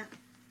add to that?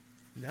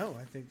 No,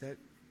 I think that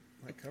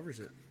covers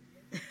it.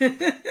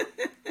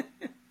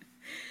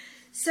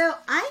 So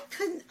I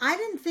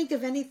didn't think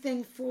of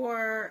anything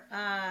for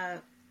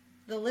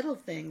the little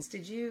things.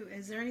 Did you?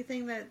 Is there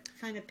anything that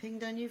kind of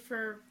pinged on you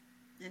for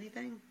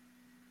anything?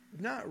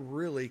 Not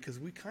really, because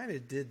we kind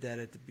of did that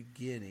at the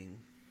beginning.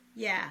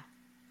 Yeah,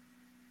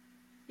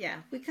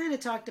 we kind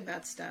of talked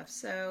about stuff.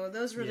 So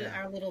those were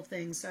our little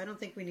things. So I don't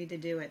think we need to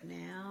do it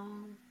now,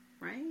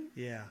 right?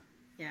 Yeah.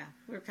 Yeah,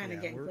 we're kind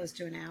of getting close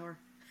to an hour.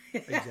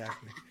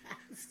 Exactly.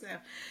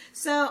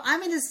 So I'm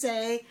going to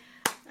say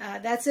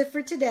that's it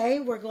for today.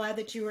 We're glad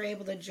that you were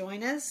able to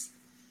join us.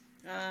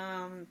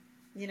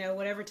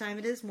 Whatever time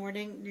it is,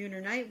 morning, noon,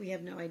 or night, we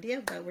have no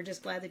idea, but we're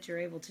just glad that you're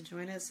able to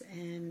join us.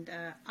 And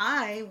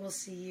I will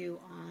see you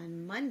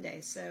on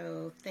Monday.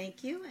 So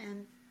thank you,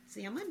 and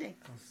see you on Monday.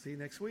 I'll see you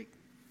next week.